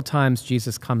multiple times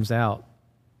Jesus comes out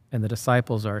and the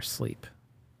disciples are asleep.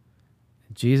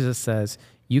 Jesus says,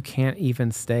 you can't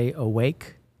even stay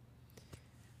awake?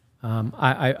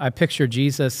 I picture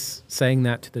Jesus saying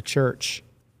that to the church,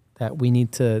 that we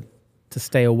need to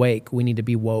stay awake. We need to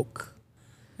be woke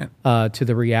to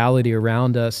the reality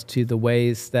around us, to the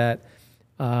ways that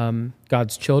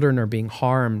God's children are being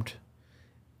harmed,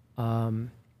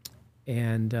 and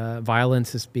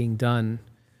violence is being done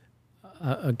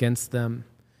against them.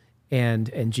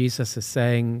 And Jesus is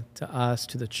saying to us,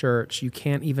 to the church, you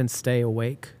can't even stay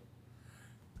awake.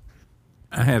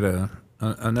 I had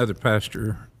another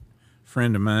pastor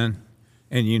friend of mine,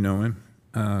 and you know him.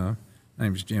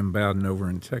 Name's Jim Bowden over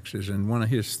in Texas, and one of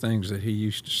his things that he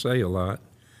used to say a lot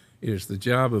is the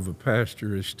job of a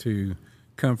pastor is to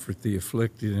comfort the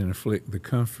afflicted and afflict the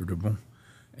comfortable.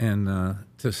 And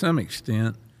to some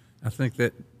extent, I think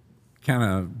that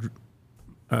kind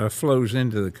of flows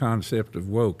into the concept of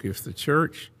woke. If the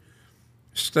church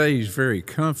stays very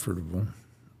comfortable,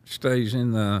 stays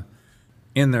in the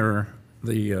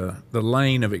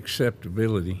lane of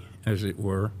acceptability, as it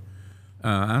were,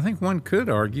 I think one could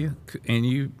argue,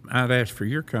 and I'd ask for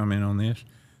your comment on this,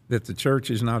 that the church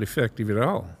is not effective at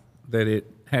all, that it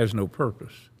has no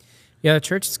purpose. Yeah, the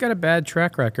church has got a bad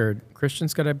track record.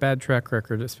 Christians got a bad track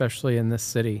record, especially in this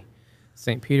city,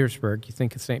 St. Petersburg. You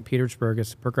think of St. Petersburg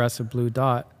as a progressive blue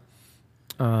dot.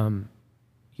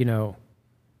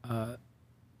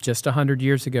 Just 100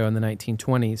 years ago in the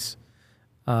 1920s,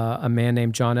 a man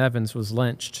named John Evans was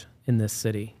lynched in this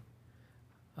city.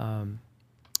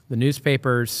 The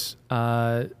newspapers,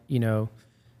 said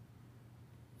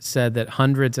that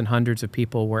hundreds and hundreds of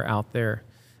people were out there.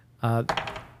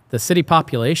 The city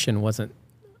population wasn't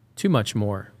too much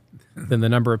more than the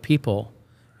number of people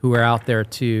who were out there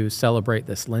to celebrate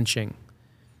this lynching.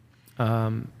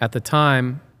 At the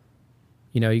time,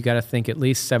 you got to think at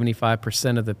least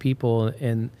 75% of the people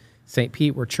in St.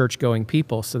 Pete were church-going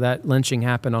people. So that lynching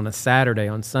happened on a Saturday.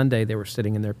 On Sunday, they were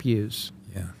sitting in their pews.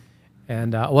 Yeah.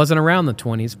 And I wasn't around the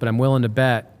 20s, but I'm willing to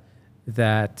bet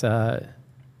that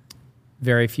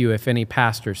very few, if any,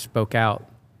 pastors spoke out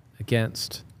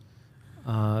against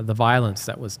the violence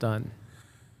that was done.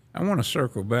 I want to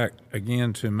circle back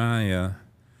again to my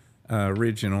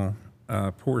original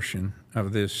portion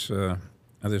of this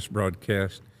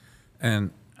broadcast,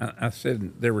 and I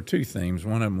said there were two themes.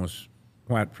 One of them was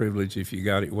white privilege. If you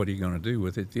got it, what are you going to do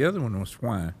with it? The other one was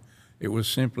why. It was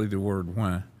simply the word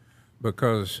why,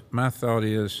 because my thought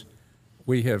is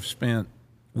we,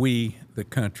 the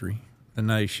country, the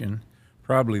nation,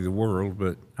 probably the world,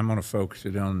 but I'm going to focus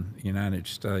it on the United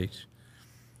States,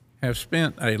 have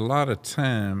spent a lot of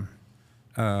time,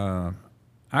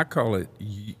 I call it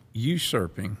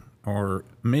usurping or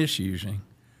misusing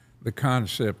the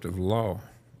concept of law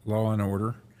and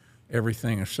order,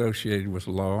 everything associated with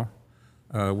law.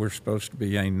 We're supposed to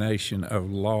be a nation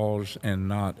of laws and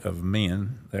not of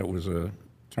men. That was a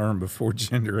term before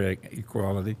gender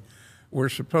equality. We're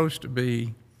supposed to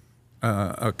be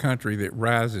a country that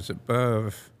rises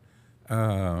above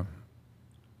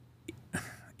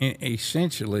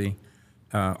essentially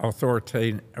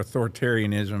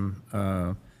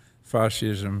authoritarianism,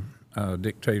 fascism,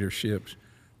 dictatorships.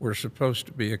 We're supposed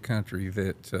to be a country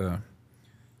that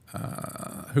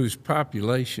whose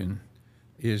population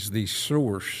is the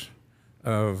source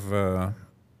of,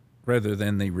 rather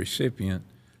than the recipient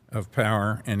of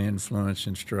power and influence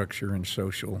and structure and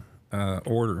social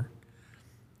order.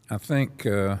 I think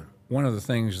one of the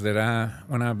things that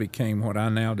when I became what I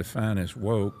now define as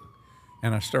woke,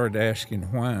 and I started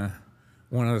asking why,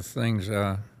 one of the things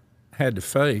I had to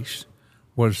face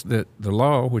was that the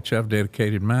law, which I've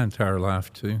dedicated my entire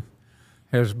life to,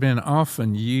 has been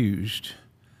often used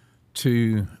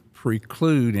to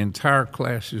preclude entire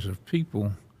classes of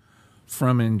people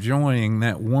from enjoying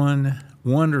that one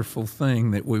wonderful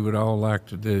thing that we would all like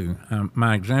to do.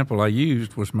 My example I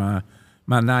used was my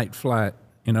night flight,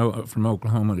 from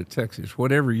Oklahoma to Texas.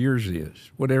 Whatever yours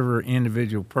is, whatever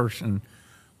individual person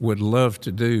would love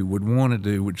to do, would want to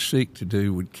do, would seek to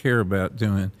do, would care about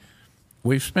doing.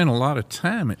 We've spent a lot of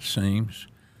time, it seems,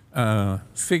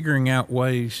 figuring out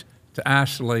ways to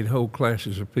isolate whole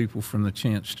classes of people from the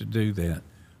chance to do that.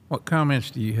 What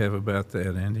comments do you have about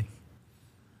that, Andy?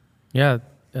 Yeah,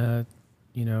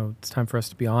 it's time for us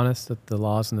to be honest that the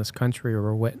laws in this country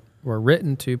were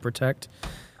written to protect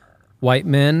white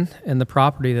men and the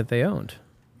property that they owned,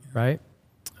 right?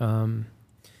 And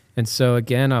so,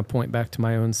 again, I'll point back to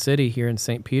my own city here in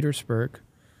St. Petersburg,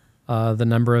 the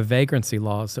number of vagrancy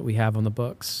laws that we have on the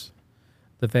books,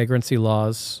 the vagrancy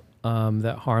laws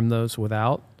that harm those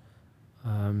without.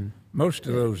 Most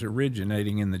of those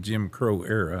originating in the Jim Crow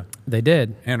era. They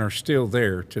did. And are still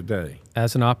there today.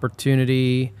 As an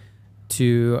opportunity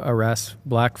to arrest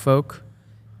black folk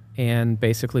and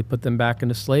basically put them back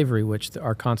into slavery, which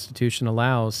our Constitution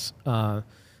allows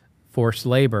forced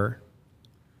labor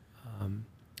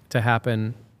to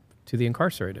happen to the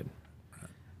incarcerated.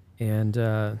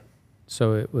 And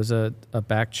so it was a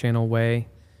back channel way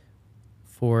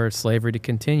for slavery to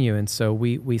continue. And so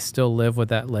we still live with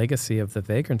that legacy of the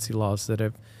vagrancy laws that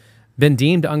have been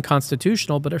deemed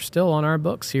unconstitutional but are still on our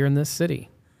books here in this city.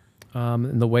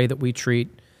 And the way that we treat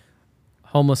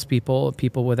homeless people,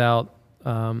 people without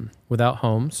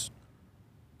homes,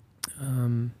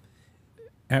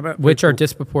 which are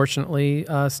disproportionately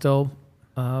still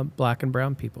black and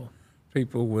brown people.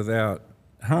 People without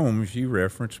homes you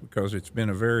reference because it's been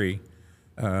a very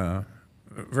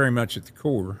much at the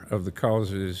core of the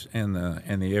causes and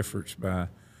the efforts by,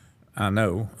 I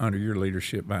know, under your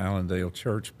leadership by Allendale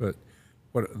Church, but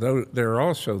there are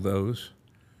also those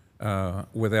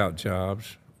without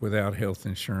jobs, without health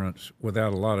insurance,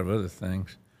 without a lot of other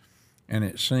things. And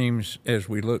it seems as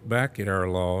we look back at our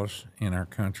laws in our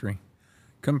country,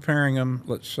 comparing them,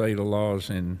 let's say, to laws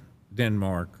in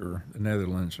Denmark or the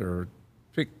Netherlands or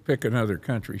pick another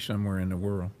country somewhere in the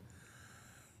world,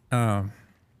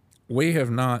 we have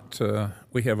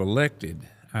elected,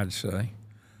 I'd say,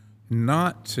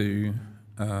 not to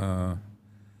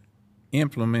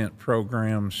implement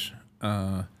programs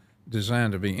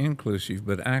designed to be inclusive,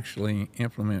 but actually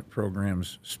implement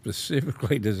programs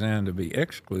specifically designed to be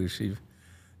exclusive,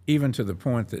 even to the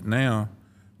point that now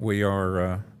we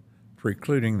are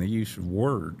precluding the use of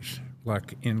words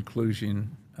like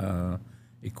inclusion,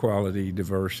 equality,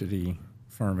 diversity,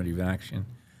 affirmative action.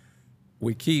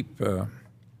 We keep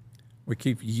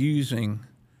using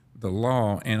the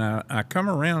law, and I come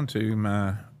around to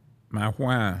my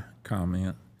why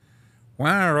comment.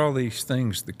 Why are all these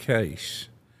things the case?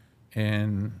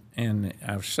 And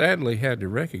I've sadly had to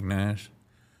recognize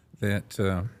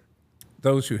that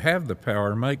those who have the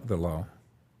power make the law,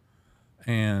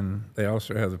 and they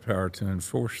also have the power to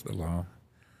enforce the law.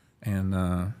 And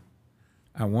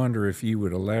I wonder if you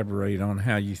would elaborate on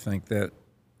how you think that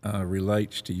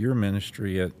relates to your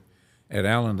ministry at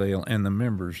Allendale and the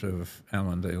members of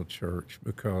Allendale Church,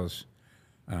 because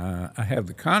I have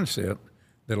the concept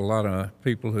that a lot of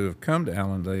people who have come to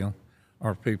Allendale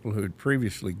are people who had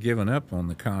previously given up on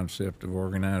the concept of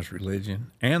organized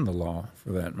religion and the law,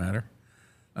 for that matter.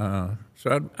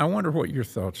 So I wonder what your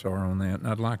thoughts are on that, and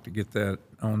I'd like to get that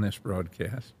on this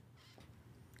broadcast.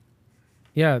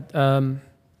 Yeah,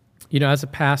 as a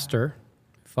pastor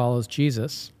who follows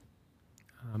Jesus,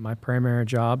 my primary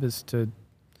job is to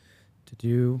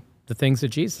do the things that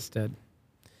Jesus did.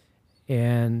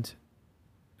 And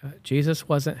Jesus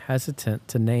wasn't hesitant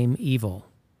to name evil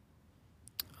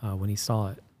when he saw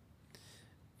it.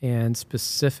 And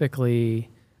specifically,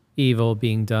 evil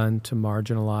being done to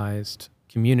marginalized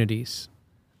communities,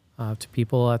 to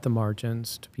people at the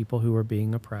margins, to people who were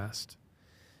being oppressed.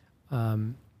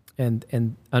 And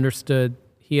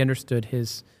he understood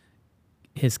his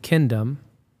kingdom,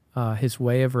 his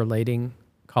way of relating,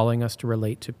 calling us to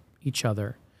relate to each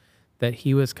other, that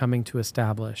he was coming to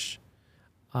establish,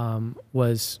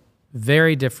 was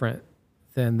very different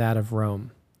than that of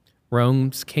Rome.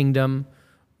 Rome's kingdom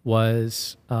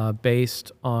was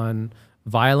based on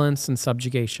violence and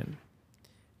subjugation.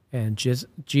 And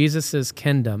Jesus's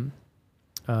kingdom,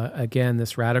 again,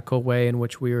 this radical way in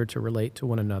which we are to relate to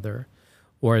one another,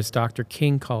 or as Dr.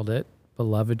 King called it,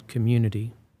 beloved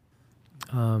community,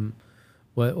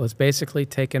 was basically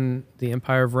taking the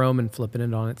Empire of Rome and flipping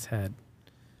it on its head.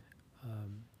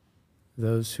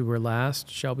 Those who were last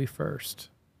shall be first.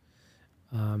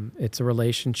 It's a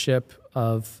relationship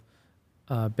of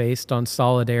based on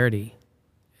solidarity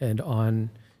and on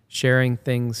sharing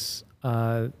things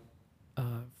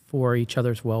for each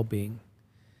other's well-being,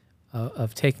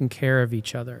 of taking care of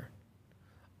each other,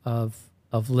 of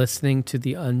listening to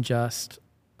the unjust,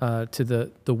 to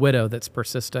the widow that's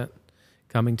persistent,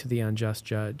 coming to the unjust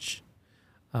judge.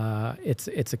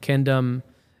 It's a kingdom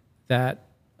that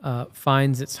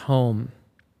finds its home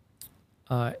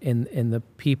in the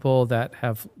people that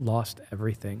have lost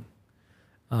everything.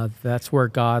 That's where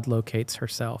God locates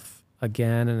herself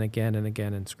again and again and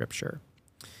again in Scripture.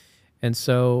 And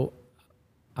so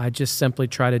I just simply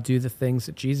try to do the things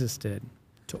that Jesus did,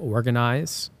 to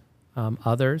organize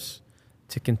others,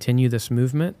 to continue this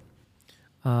movement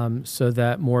so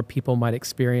that more people might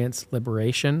experience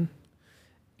liberation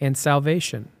and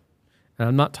salvation. And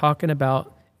I'm not talking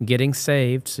about getting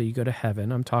saved so you go to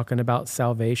heaven. I'm talking about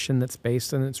salvation that's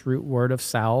based on its root word of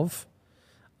salve,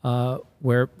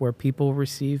 where people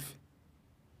receive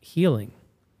healing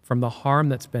from the harm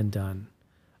that's been done.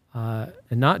 And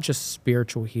not just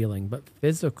spiritual healing, but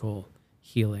physical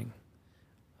healing,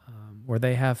 where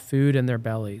they have food in their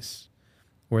bellies,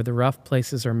 where the rough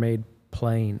places are made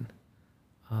plain.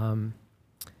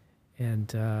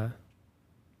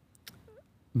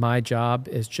 My job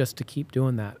is just to keep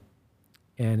doing that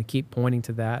and keep pointing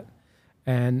to that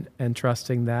and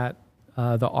trusting that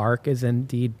the arc is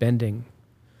indeed bending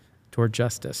toward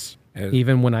justice,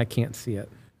 even when I can't see it.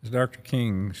 Dr.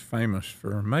 King's famous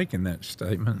for making that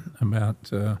statement about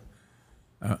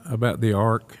the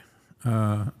arc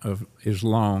is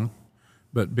long,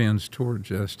 but bends toward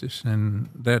justice, and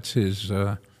that's his.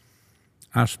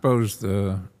 I suppose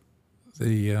the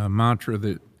mantra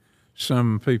that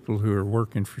some people who are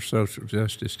working for social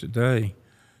justice today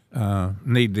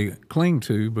need to cling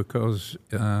to, because,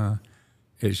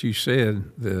 as you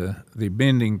said, the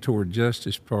bending toward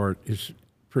justice part is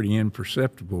pretty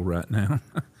imperceptible right now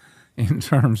in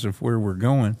terms of where we're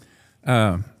going.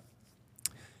 And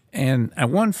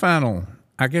one final,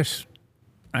 I guess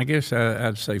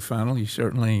I'd say final. You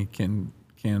certainly can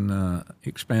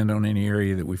expand on any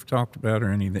area that we've talked about or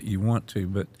any that you want to,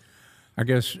 but I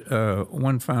guess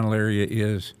one final area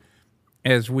is,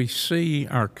 as we see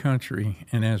our country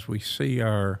and as we see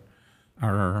our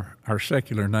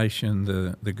secular nation,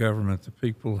 the government, the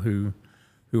people who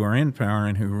are in power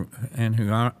and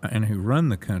who run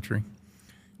the country,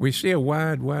 we see a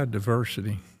wide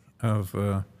diversity of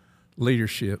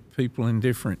leadership, people in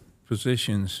different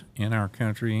positions in our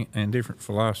country and different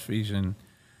philosophies and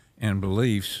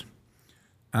beliefs.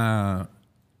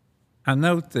 I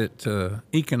note that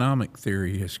economic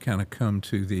theory has kind of come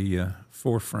to the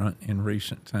forefront in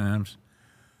recent times,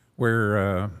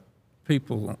 where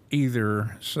people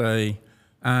either say,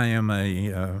 I am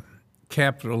a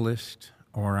capitalist,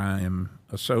 or I am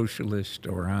a socialist,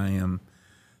 or I am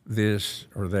this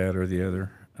or that or the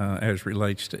other, as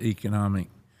relates to economic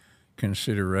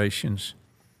considerations.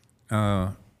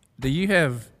 Do you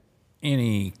have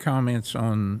any comments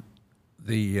on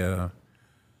the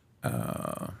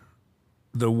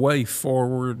way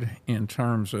forward in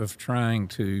terms of trying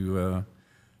to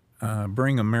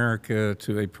bring America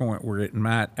to a point where it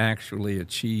might actually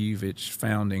achieve its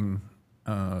founding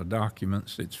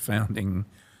documents, its founding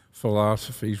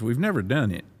philosophies? We've never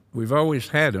done it. We've always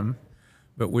had them,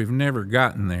 but we've never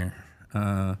gotten there.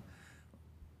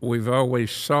 We've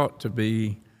always sought to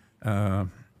be, I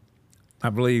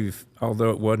believe,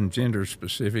 although it wasn't gender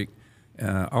specific,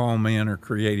 all men are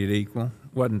created equal.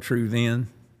 Wasn't true then,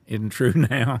 isn't true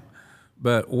now.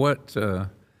 But what,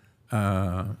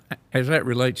 as that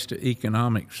relates to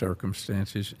economic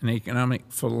circumstances and economic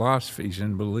philosophies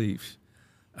and beliefs,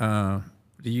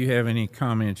 do you have any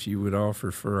comments you would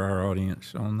offer for our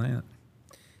audience on that?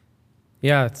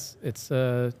 Yeah, it's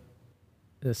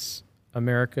this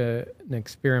American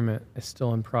experiment is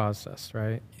still in process,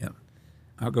 right? Yeah,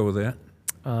 I'll go with that.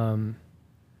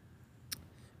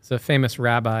 It's a famous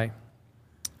rabbi,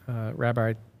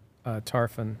 Rabbi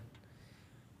Tarfon.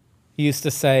 He used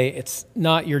to say, it's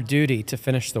not your duty to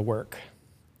finish the work,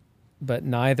 but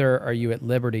neither are you at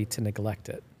liberty to neglect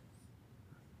it.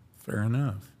 Fair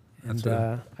enough.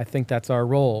 I think that's our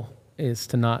role, is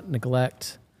to not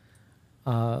neglect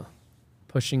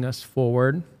pushing us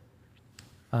forward,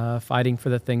 fighting for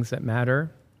the things that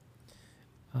matter,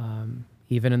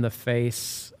 even in the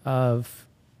face of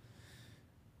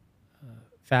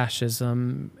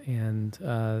fascism and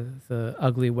the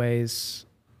ugly ways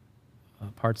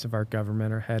parts of our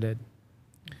government are headed.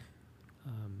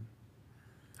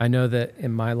 I know that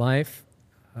in my life,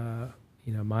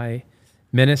 my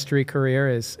ministry career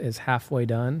is halfway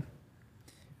done,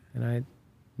 and I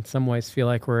in some ways feel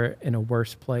like we're in a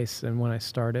worse place than when I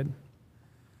started.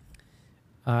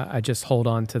 I just hold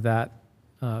on to that,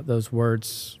 those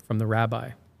words from the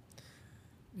rabbi.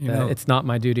 It's not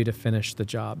my duty to finish the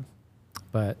job,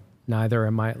 but neither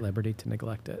am I at liberty to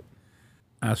neglect it.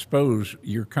 I suppose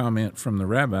your comment from the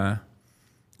rabbi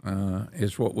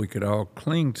is what we could all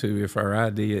cling to if our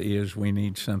idea is we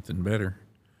need something better.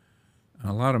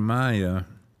 A lot of my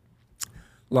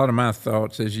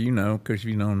thoughts, as you know, because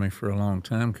you've known me for a long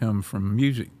time, come from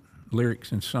music,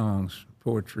 lyrics and songs,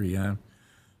 poetry. I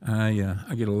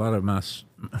get a lot of my,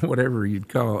 whatever you'd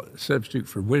call it, substitute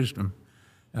for wisdom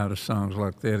out of songs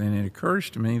like that. And it occurs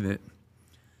to me that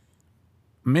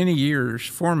for many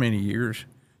years,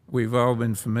 we've all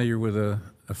been familiar with a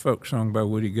folk song by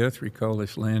Woody Guthrie called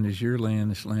 "This Land Is Your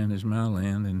Land, This Land Is My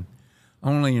Land." And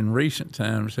only in recent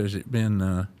times has it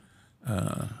been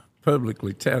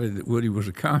publicly touted that Woody was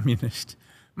a communist.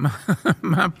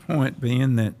 My point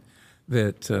being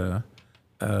that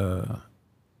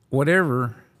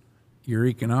whatever your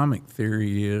economic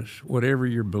theory is, whatever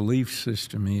your belief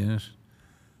system is,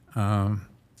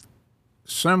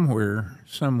 somewhere,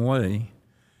 some way,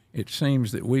 it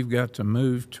seems that we've got to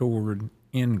move toward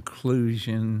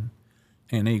inclusion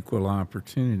and equal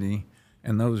opportunity.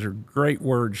 And those are great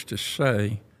words to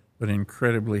say, but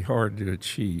incredibly hard to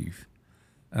achieve.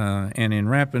 And in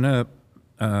wrapping up,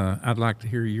 I'd like to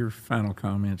hear your final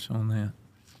comments on that.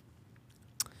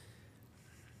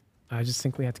 I just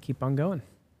think we have to keep on going.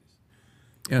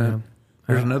 There's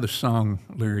another song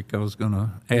lyric I was going to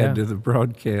add to the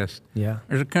broadcast. Yeah.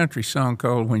 There's a country song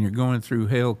called "When You're Going Through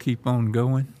Hell, Keep On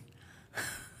Going."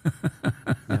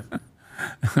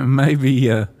 Maybe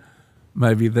that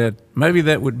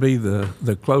would be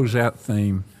the closeout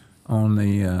theme on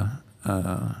the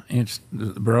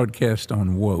broadcast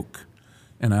on woke.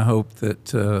 And I hope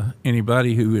that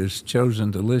anybody who has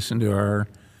chosen to listen to our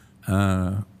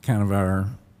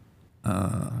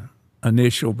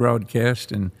initial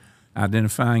broadcast and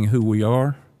identifying who we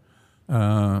are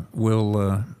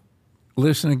will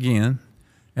listen again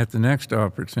at the next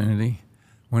opportunity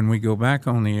when we go back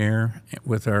on the air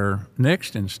with our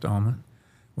next installment,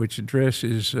 which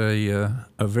addresses a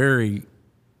very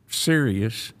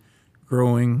serious,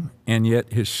 growing, and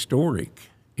yet historic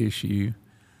issue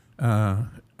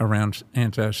around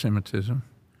anti-Semitism.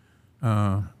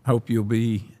 Hope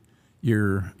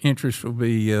your interest will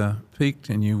be piqued,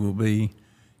 and you will be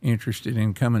interested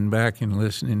in coming back and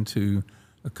listening to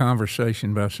a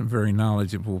conversation by some very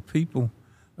knowledgeable people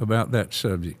about that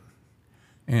subject.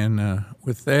 And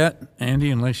with that,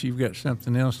 Andy, unless you've got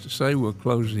something else to say, we'll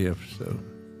close the episode.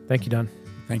 Thank you, Don.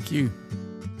 Thank you.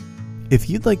 If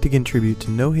you'd like to contribute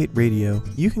to No Hate Radio,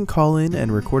 you can call in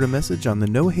and record a message on the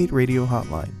No Hate Radio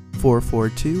hotline,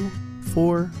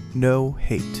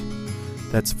 442-4-NO-HATE.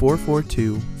 That's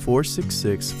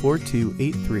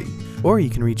 442-466-4283. Or you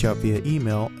can reach out via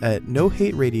email at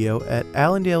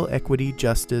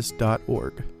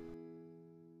nohateradio@allendaleequityjustice.org.